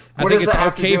even. I think it's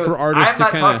okay for artists to kind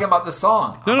of... I'm not talking about the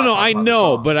song. No, I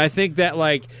know, but I think that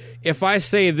if I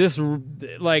say this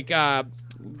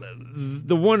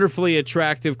the wonderfully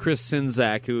attractive Chris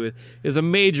Czynszak, who is a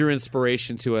major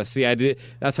inspiration to us. See,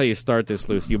 that's how you start this,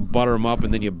 Luce. You butter him up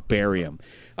and then you bury him.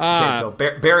 Okay, Phil,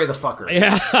 bury the fucker.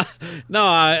 Yeah.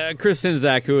 No, Chris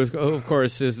Czynszak, who of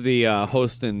course is the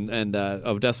host and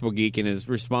of Decibel Geek and is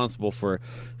responsible for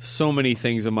so many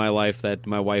things in my life that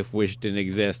my wife wished didn't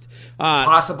exist.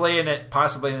 Possibly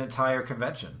an entire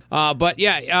convention. But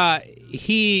yeah,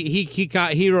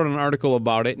 he wrote an article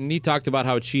about it and he talked about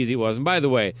how cheesy it was. And by the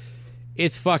way,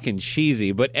 it's fucking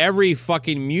cheesy, but every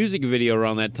fucking music video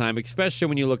around that time, especially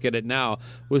when you look at it now,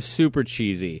 was super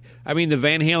cheesy. I mean, the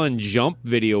Van Halen Jump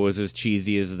video was as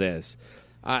cheesy as this.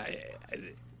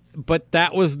 But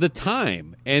that was the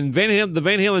time. And the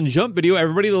Van Halen Jump video,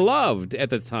 everybody loved at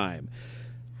the time.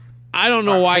 I don't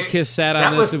know why Kiss sat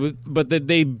on this, but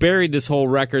they buried this whole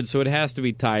record, so it has to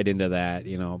be tied into that,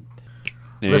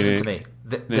 Listen to me.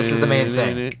 This is the main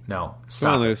thing. No,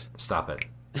 stop on, it. Stop it.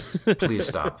 Please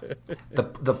stop.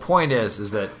 The point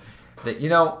is that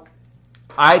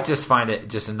I just find it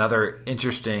just another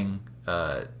interesting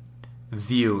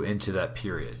view into that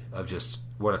period of just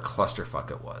what a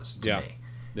clusterfuck it was to me.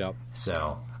 Yep.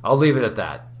 So I'll leave it at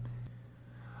that.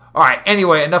 All right.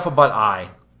 Anyway, enough about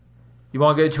I. You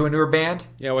want to go to a newer band?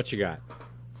 Yeah. What you got?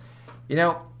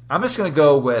 I'm just going to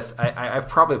go with. I've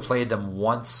probably played them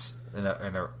once in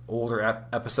an older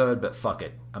episode, but fuck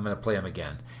it, I'm going to play them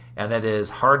again. And that is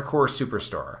Hardcore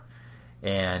Superstar.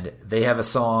 And they have a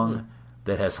song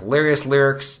that has hilarious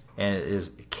lyrics and it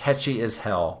is catchy as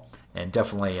hell and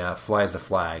definitely flies the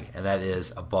flag. And that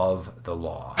is Above the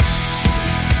Law.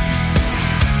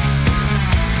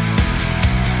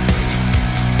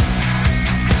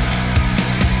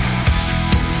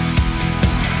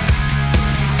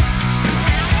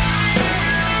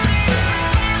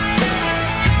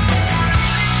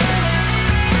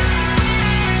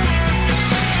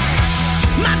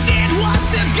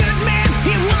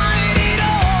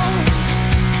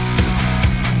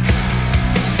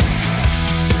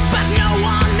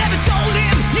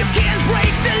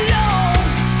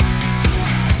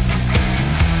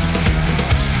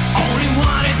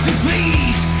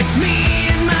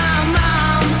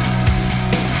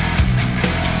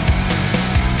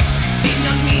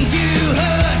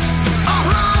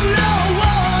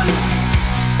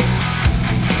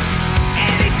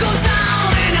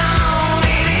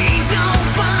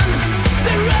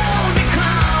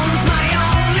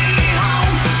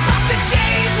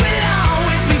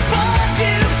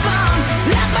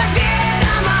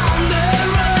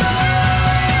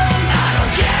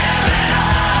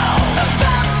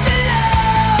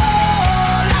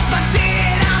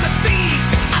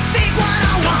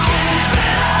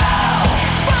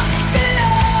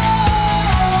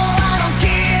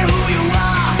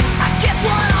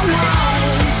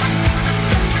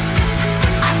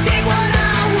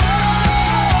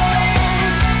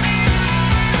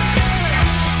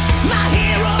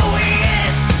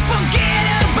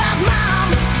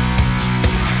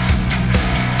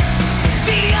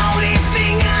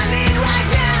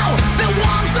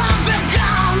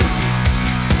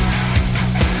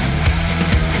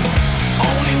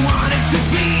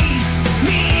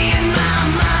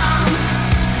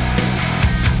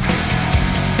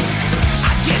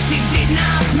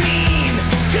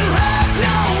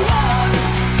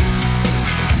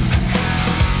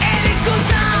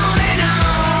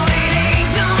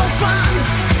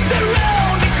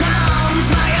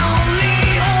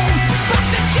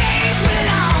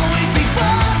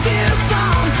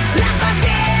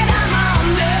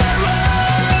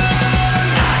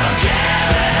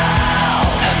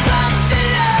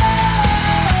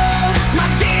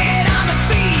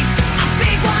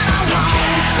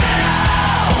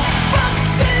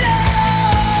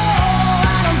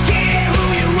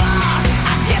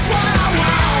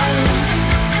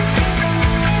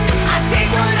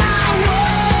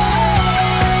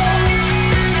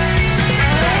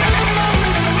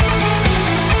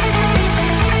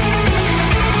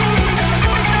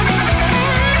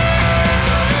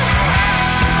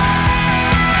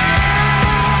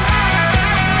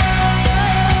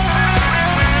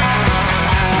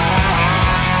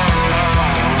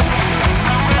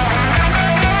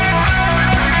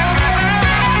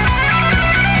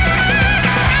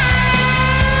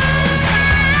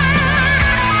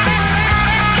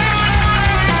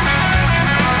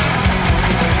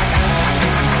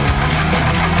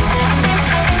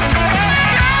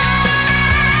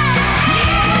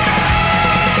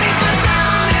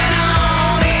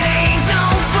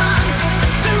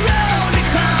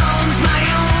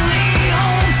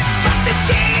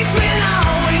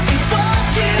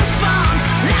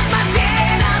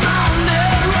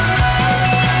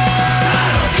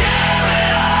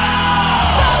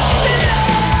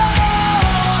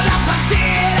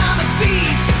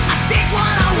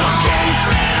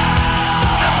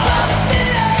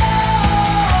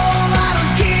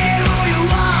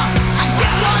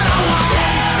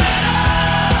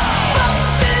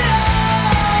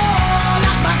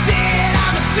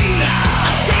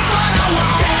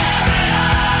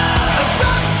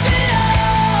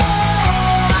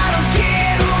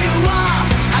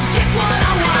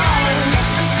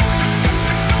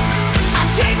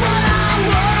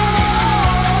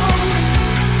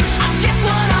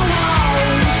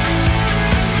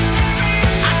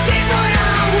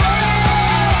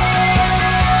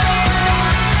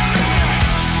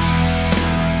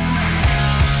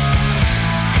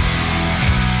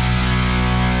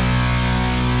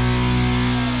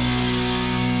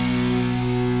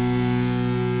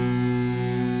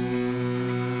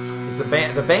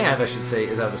 band, I should say,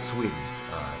 is out of Sweden.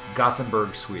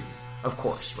 Gothenburg, Sweden. Of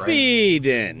course, right?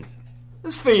 Sweden.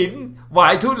 Sweden.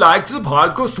 Why do you like the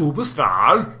podcast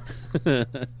Superstar?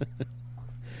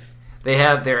 They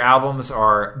have their albums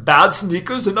are Bad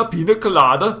Sneakers and a Pina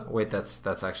Colada. Wait, that's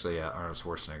actually Arnold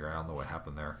Schwarzenegger. I don't know what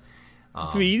happened there.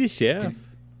 Swedish chef.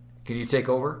 Can you take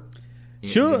over?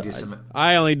 Sure. You do some...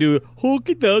 I only do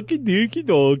hokey dokey dookie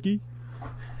dokey.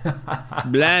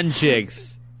 Blind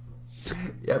chicks.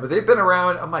 Yeah, but they've been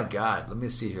around. Oh my God, let me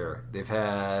see here. They've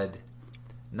had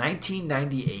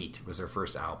 1998 was their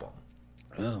first album.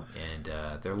 Oh. And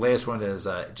their latest one is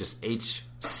just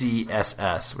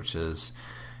HCSS, which is,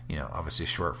 obviously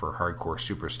short for Hardcore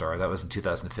Superstar. That was in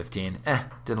 2015.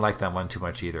 Didn't like that one too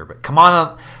much either. But come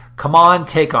on,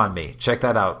 Take On Me. Check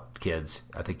that out, kids.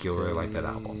 I think you'll really like that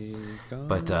album.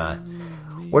 But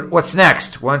what's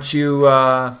next? Why don't you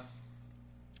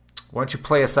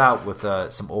play us out with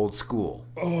some old school?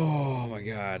 Oh my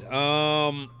God.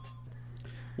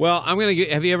 Well, I'm gonna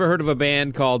get. Have you ever heard of a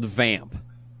band called Vamp?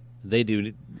 They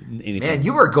do anything. Man,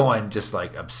 you were going just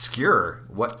like obscure.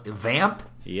 What, Vamp?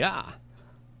 Yeah.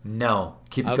 No,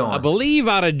 keep going. I believe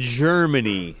out of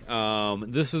Germany.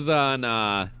 This is on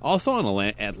also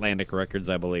on Atlantic Records,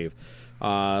 I believe.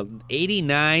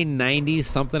 89, 90,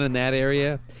 something in that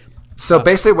area. So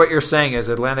basically what you're saying is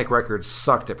Atlantic Records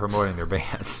sucked at promoting their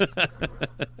bands.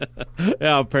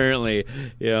 Yeah, apparently.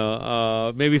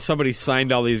 Maybe somebody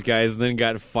signed all these guys and then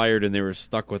got fired and they were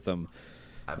stuck with them.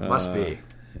 It must be.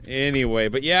 Anyway,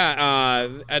 but yeah,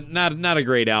 not a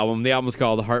great album. The album's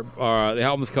called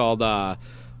The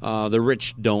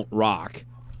Rich Don't Rock.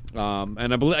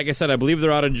 And I believe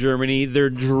they're out of Germany. Their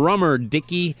drummer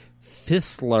Dickie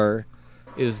Fissler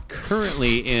is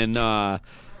currently in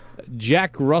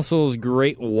Jack Russell's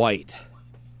Great White.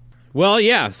 Well,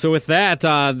 yeah, so with that,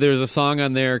 there's a song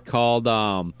on there called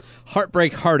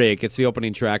Heartbreak Heartache. It's the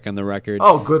opening track on the record.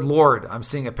 Oh, good Lord. I'm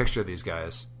seeing a picture of these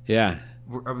guys. Yeah.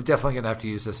 I'm definitely going to have to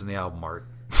use this in the album art.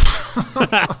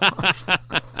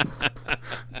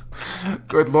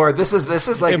 Good Lord. This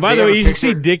is like... And by the way, you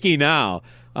see Dickie now.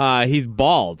 He's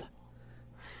bald.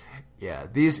 Yeah,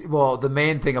 the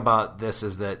main thing about this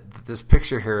is that this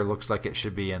picture here looks like it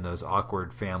should be in those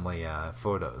awkward family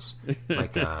photos,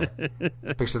 like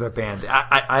picture of their band.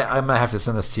 I'm gonna have to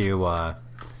send this to you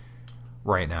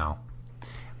right now.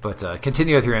 But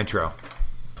continue with your intro.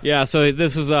 Yeah, so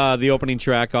this is the opening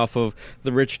track off of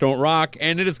The Rich Don't Rock,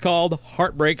 and it is called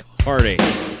Heartbreak Heartache.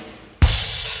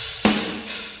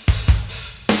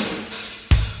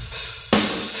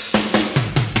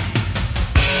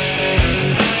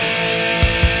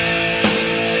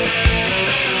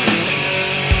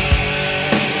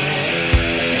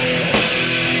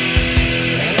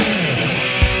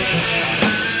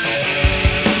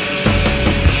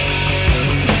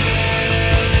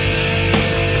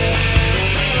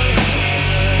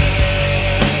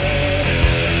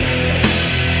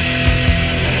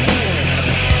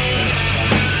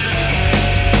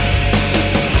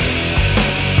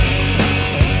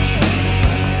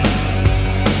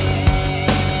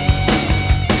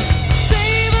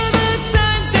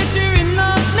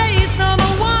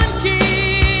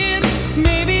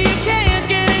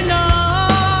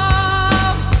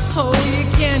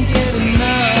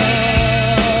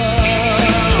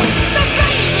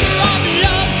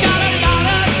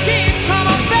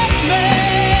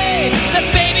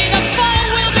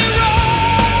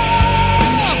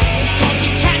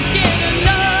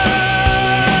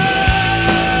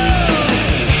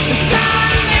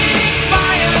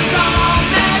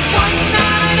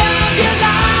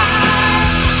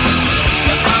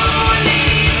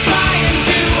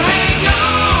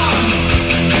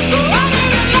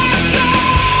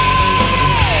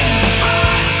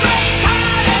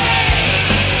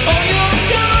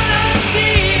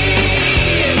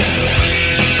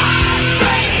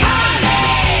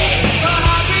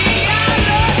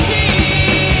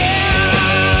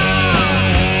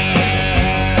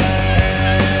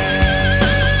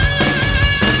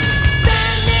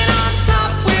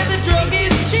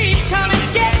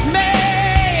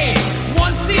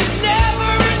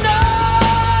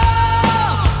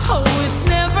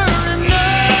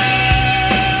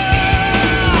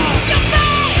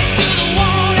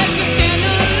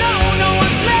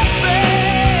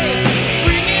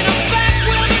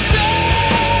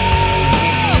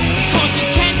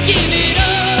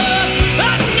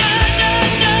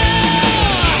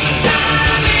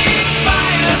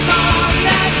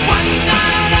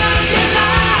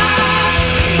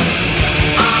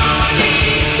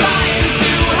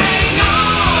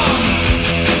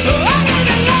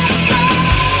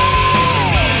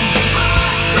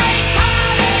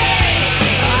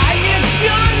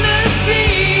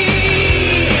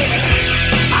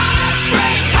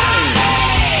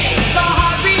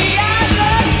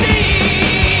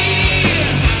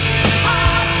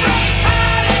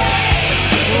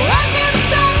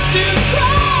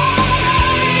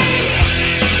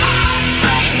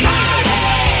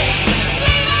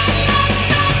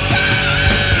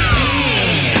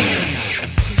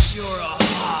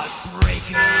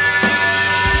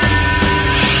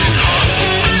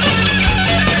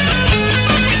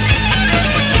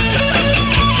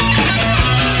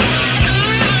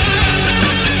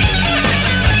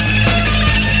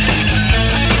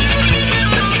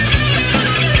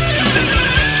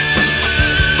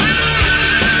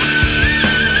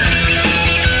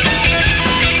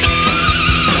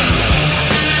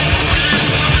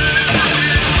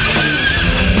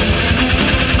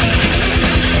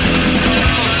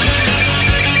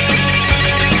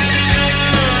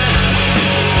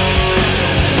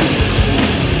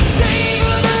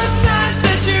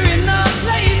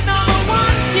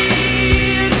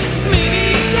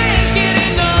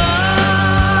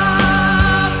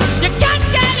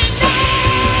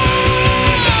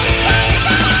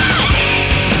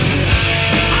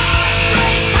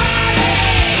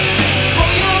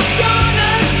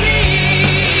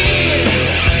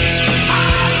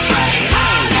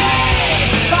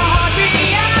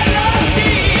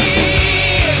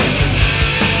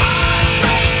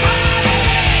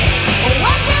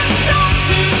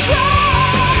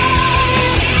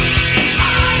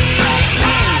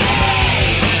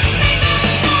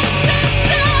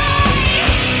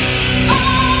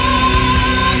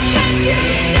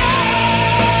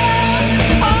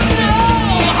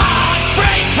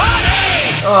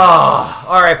 Oh,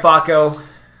 all right, Baco.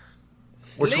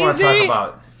 What you want to talk Sleazy?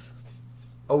 about?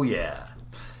 Oh yeah,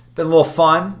 been a little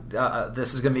fun.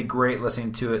 This is going to be great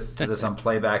listening to this on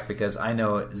playback because I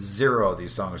know 0 of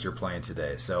these songs you're playing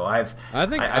today. So I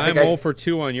think I'm 0 for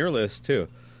 2 on your list too.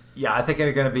 Yeah, I think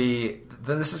they're going to be.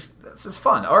 This is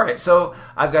fun. All right, so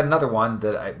I've got another one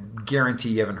that I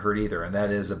guarantee you haven't heard either, and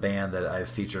that is a band that I've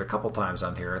featured a couple times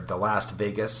on here, The Last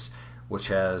Vegas, which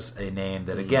has a name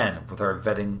that, again, with our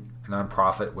vetting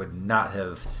nonprofit, would not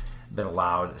have been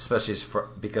allowed, especially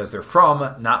because they're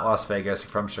from not Las Vegas,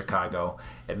 from Chicago.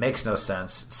 It makes no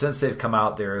sense. Since they've come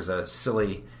out, there is a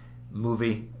silly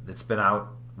movie that's been out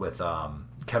with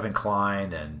Kevin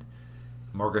Kline and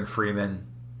Morgan Freeman.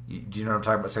 Do you know what I'm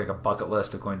talking about? It's like a bucket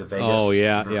list of going to Vegas. Oh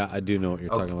yeah, I do know what you're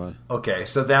talking about. Okay,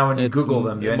 so now when you Google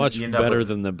them, you much end up better with,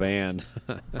 than the band.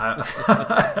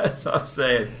 that's what I'm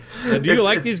saying. Do you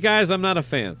like these guys? I'm not a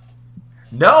fan.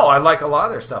 No, I like a lot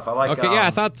of their stuff. I like. Okay, yeah, I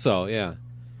thought so. Yeah.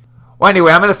 Well,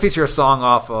 anyway, I'm going to feature a song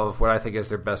off of what I think is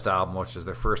their best album, which is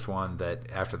their first one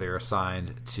that after they were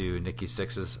signed to Nikki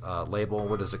Sixx's label.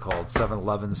 What is it called?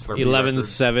 7-Eleven Slurpee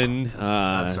 11-7,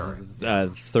 I'm sorry.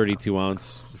 32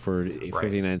 ounce for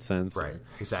 59 cents. Right,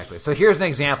 exactly. So here's an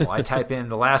example. I type in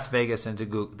the Las Vegas into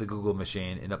the Google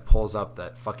machine, and it pulls up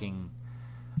that fucking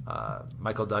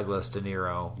Michael Douglas, De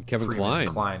Niro, Kevin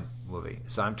Kline movie.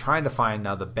 So I'm trying to find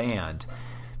now the band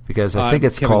because I think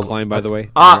it's Kevin called Kline, by the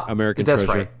way. American that's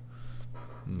Treasure. Right.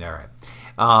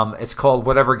 All right. It's called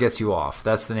Whatever Gets You Off.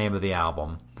 That's the name of the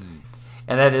album.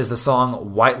 And that is the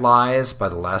song White Lies by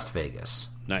the Las Vegas.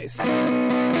 Nice.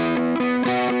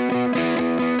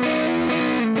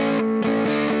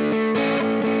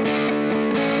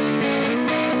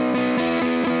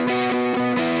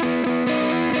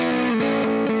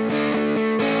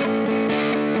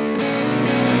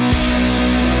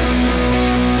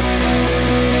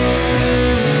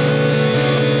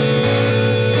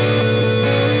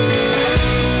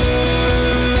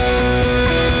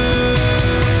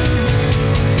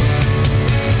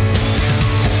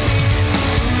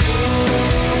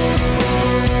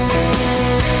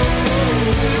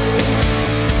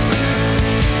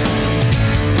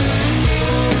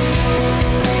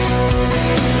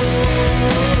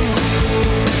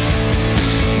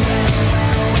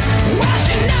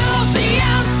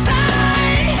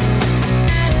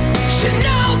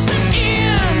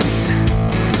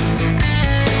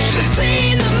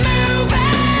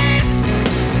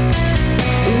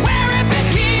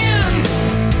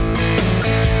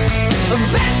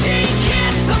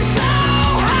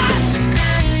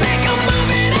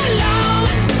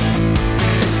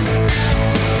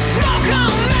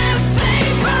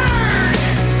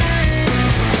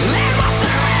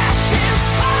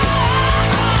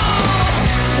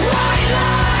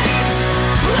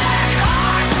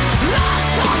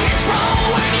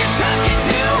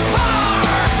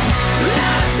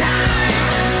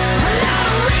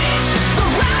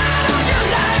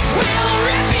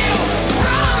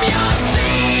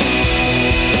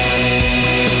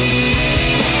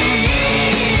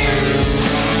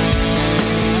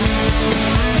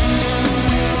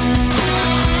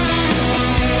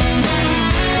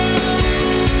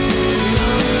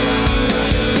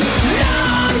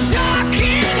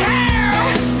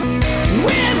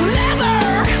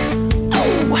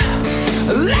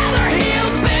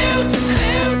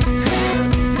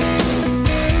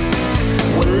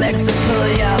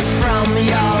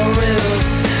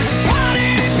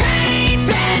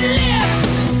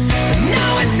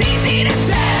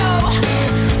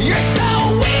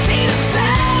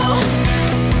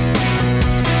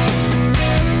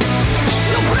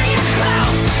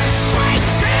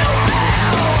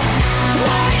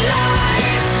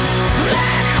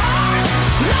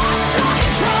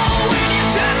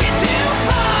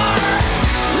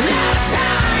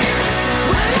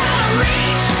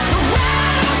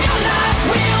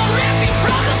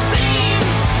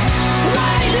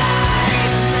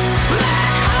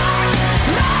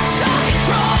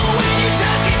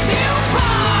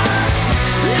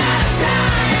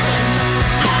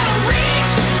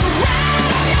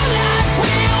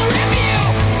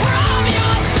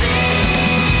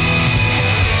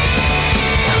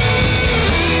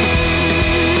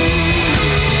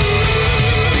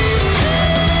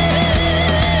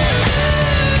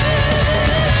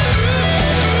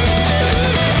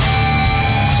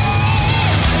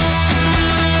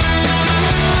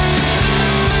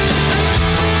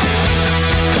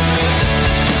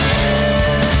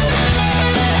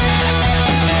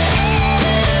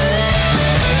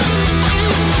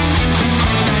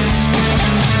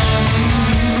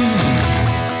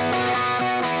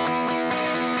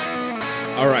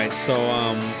 right, so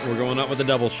we're going up with a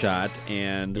double shot,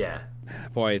 and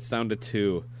boy, it's down to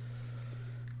 2.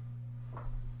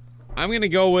 I'm going to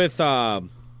go with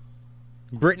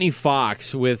Brittany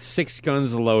Fox with 6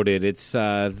 Guns Loaded. It's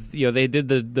they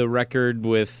did the record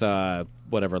with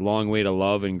Long Way to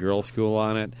Love and Girl School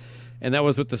on it, and that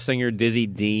was with the singer Dizzy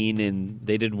Dean, and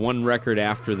they did one record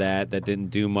after that didn't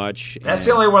do much. That's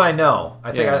the only one I know.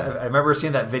 I think I remember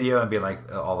seeing that video and being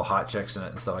like all the hot chicks in it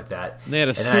and stuff like that. And they had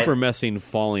a super messy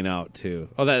Falling Out too.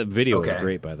 Oh, that video was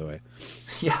great, by the way.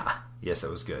 Yeah. Yes, it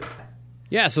was good.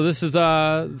 Yeah, so this is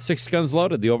 6 Guns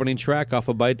Loaded, the opening track off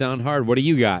of Bite Down Hard. What do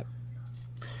you got?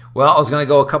 Well, I was going to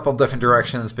go a couple different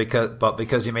directions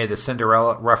because you made the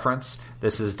Cinderella reference,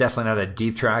 this is definitely not a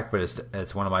deep track, but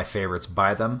it's one of my favorites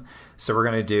by them. So we're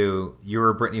going to do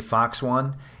your Brittany Fox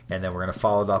one, and then we're going to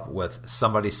follow it up with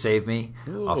Somebody Save Me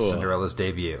off Cinderella's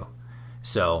debut.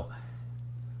 So,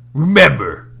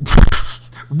 remember,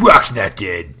 rock's not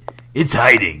dead. It's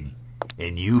hiding,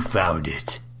 and you found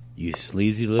it. You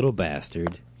sleazy little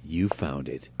bastard. You found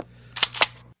it.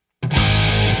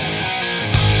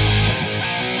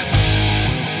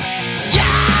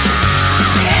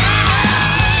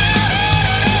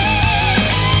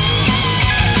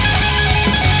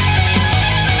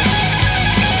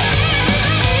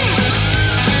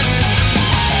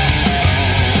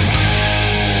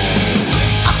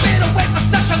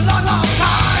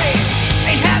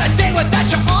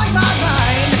 That you're on my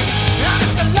mind.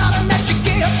 Honest the loving that you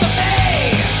give to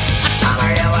me. I told her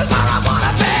you was where I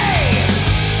wanna be.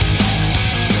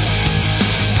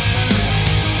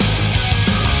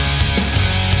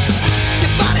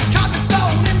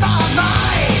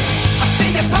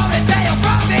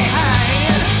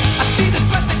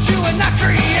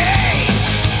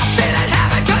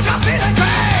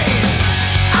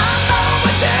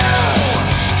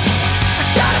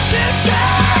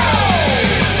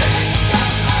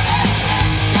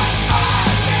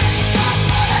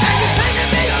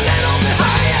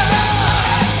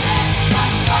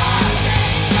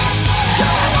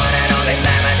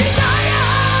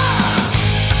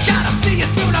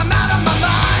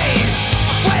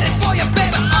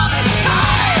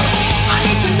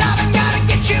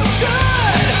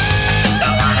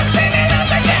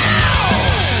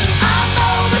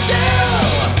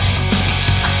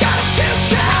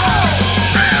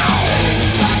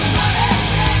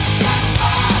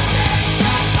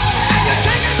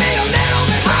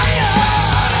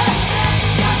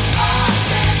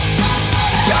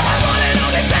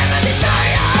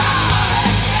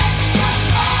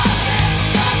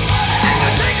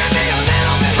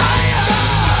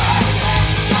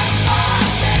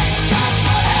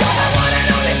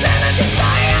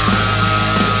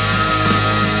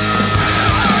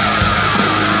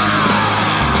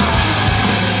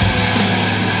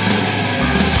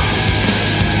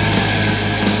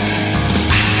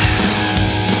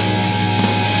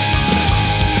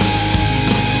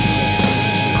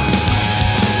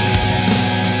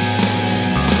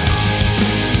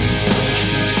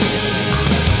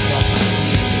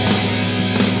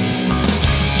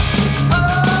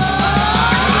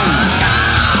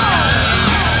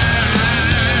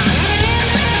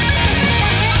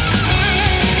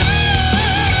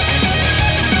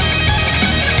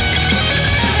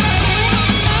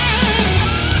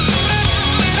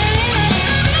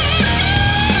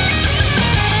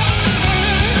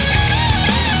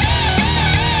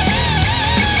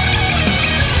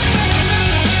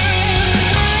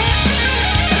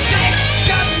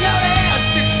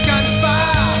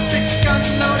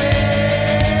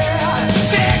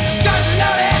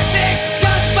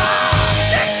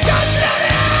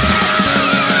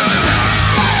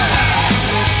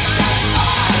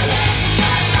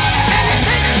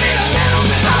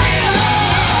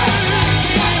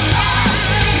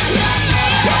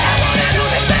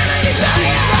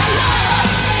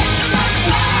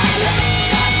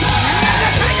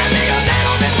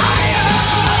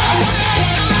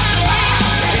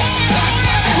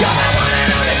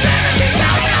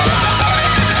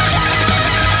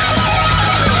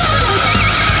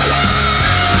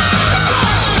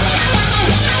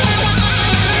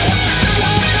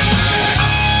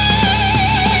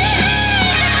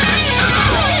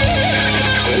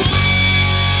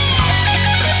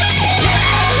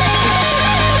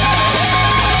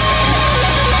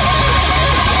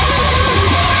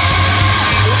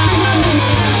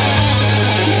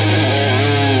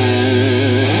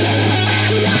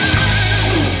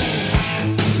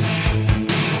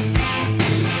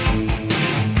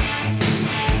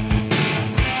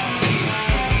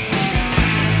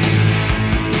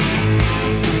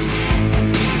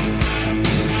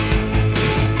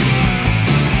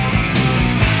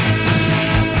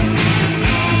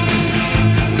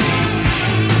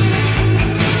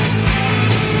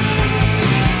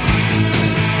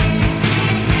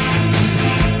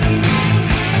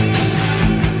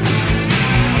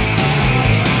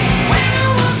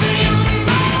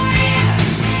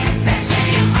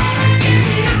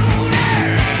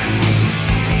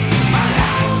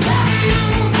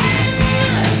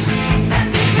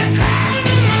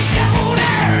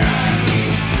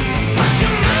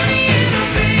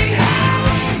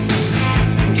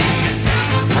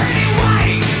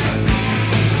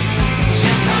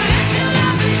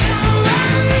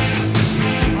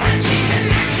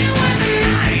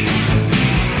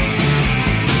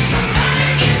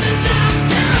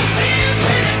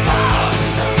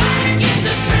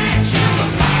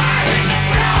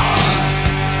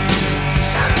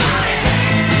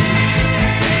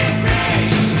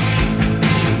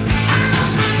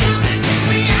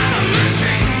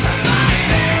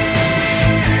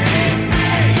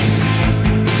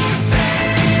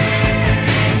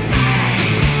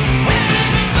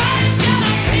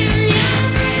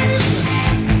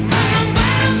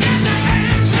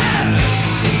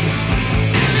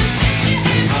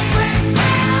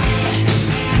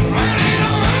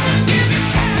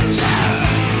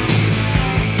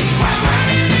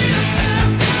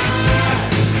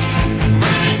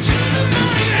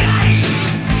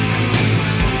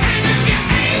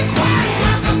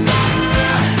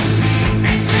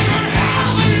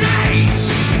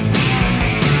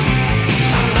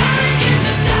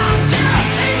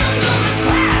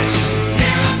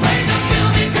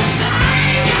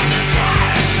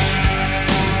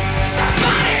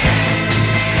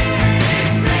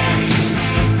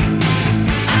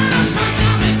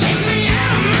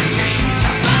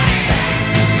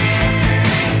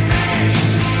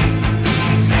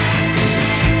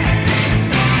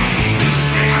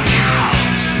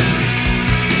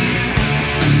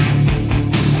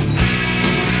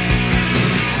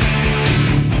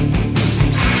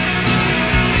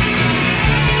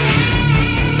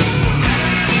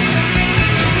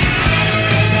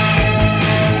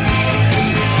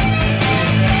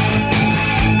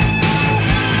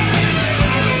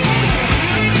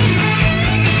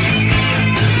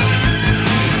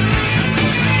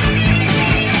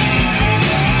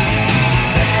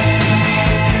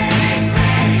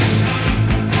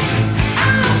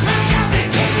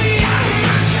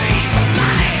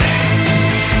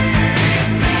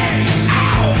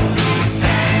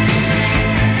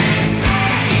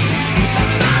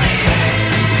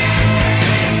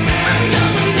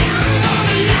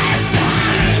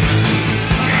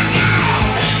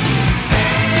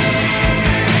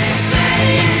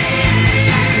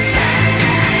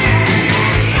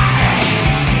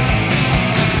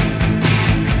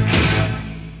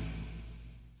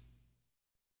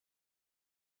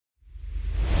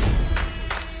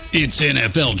 It's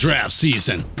NFL draft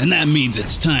season, and that means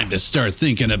it's time to start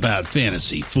thinking about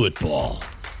fantasy football.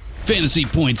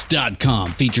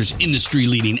 FantasyPoints.com features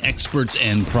industry-leading experts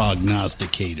and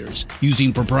prognosticators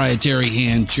using proprietary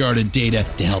hand-charted data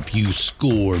to help you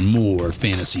score more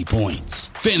fantasy points.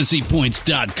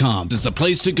 FantasyPoints.com is the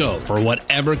place to go for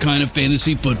whatever kind of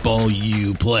fantasy football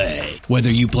you play. Whether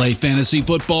you play fantasy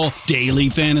football, daily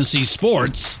fantasy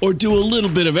sports, or do a little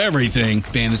bit of everything,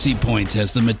 Fantasy Points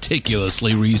has the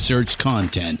meticulously researched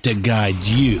content to guide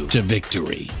you to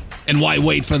victory. And why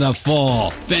wait for the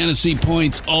fall? Fantasy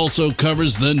Points also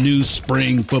covers the new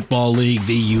spring football league,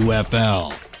 the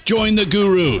UFL. Join the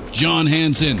guru, John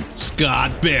Hansen,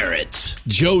 Scott Barrett,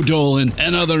 Joe Dolan,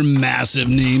 and other massive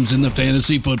names in the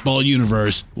fantasy football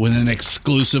universe with an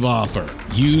exclusive offer.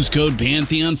 Use code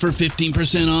Pantheon for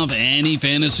 15% off any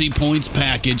Fantasy Points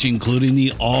package, including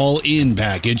the all-in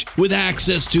package, with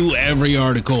access to every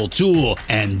article, tool,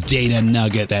 and data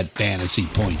nugget that Fantasy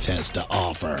Points has to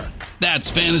offer.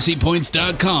 That's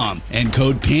FantasyPoints.com and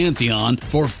code Pantheon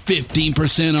for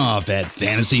 15% off at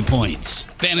Fantasy Points.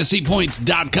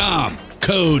 FantasyPoints.com,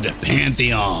 code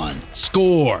Pantheon.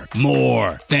 Score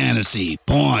more fantasy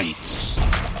points.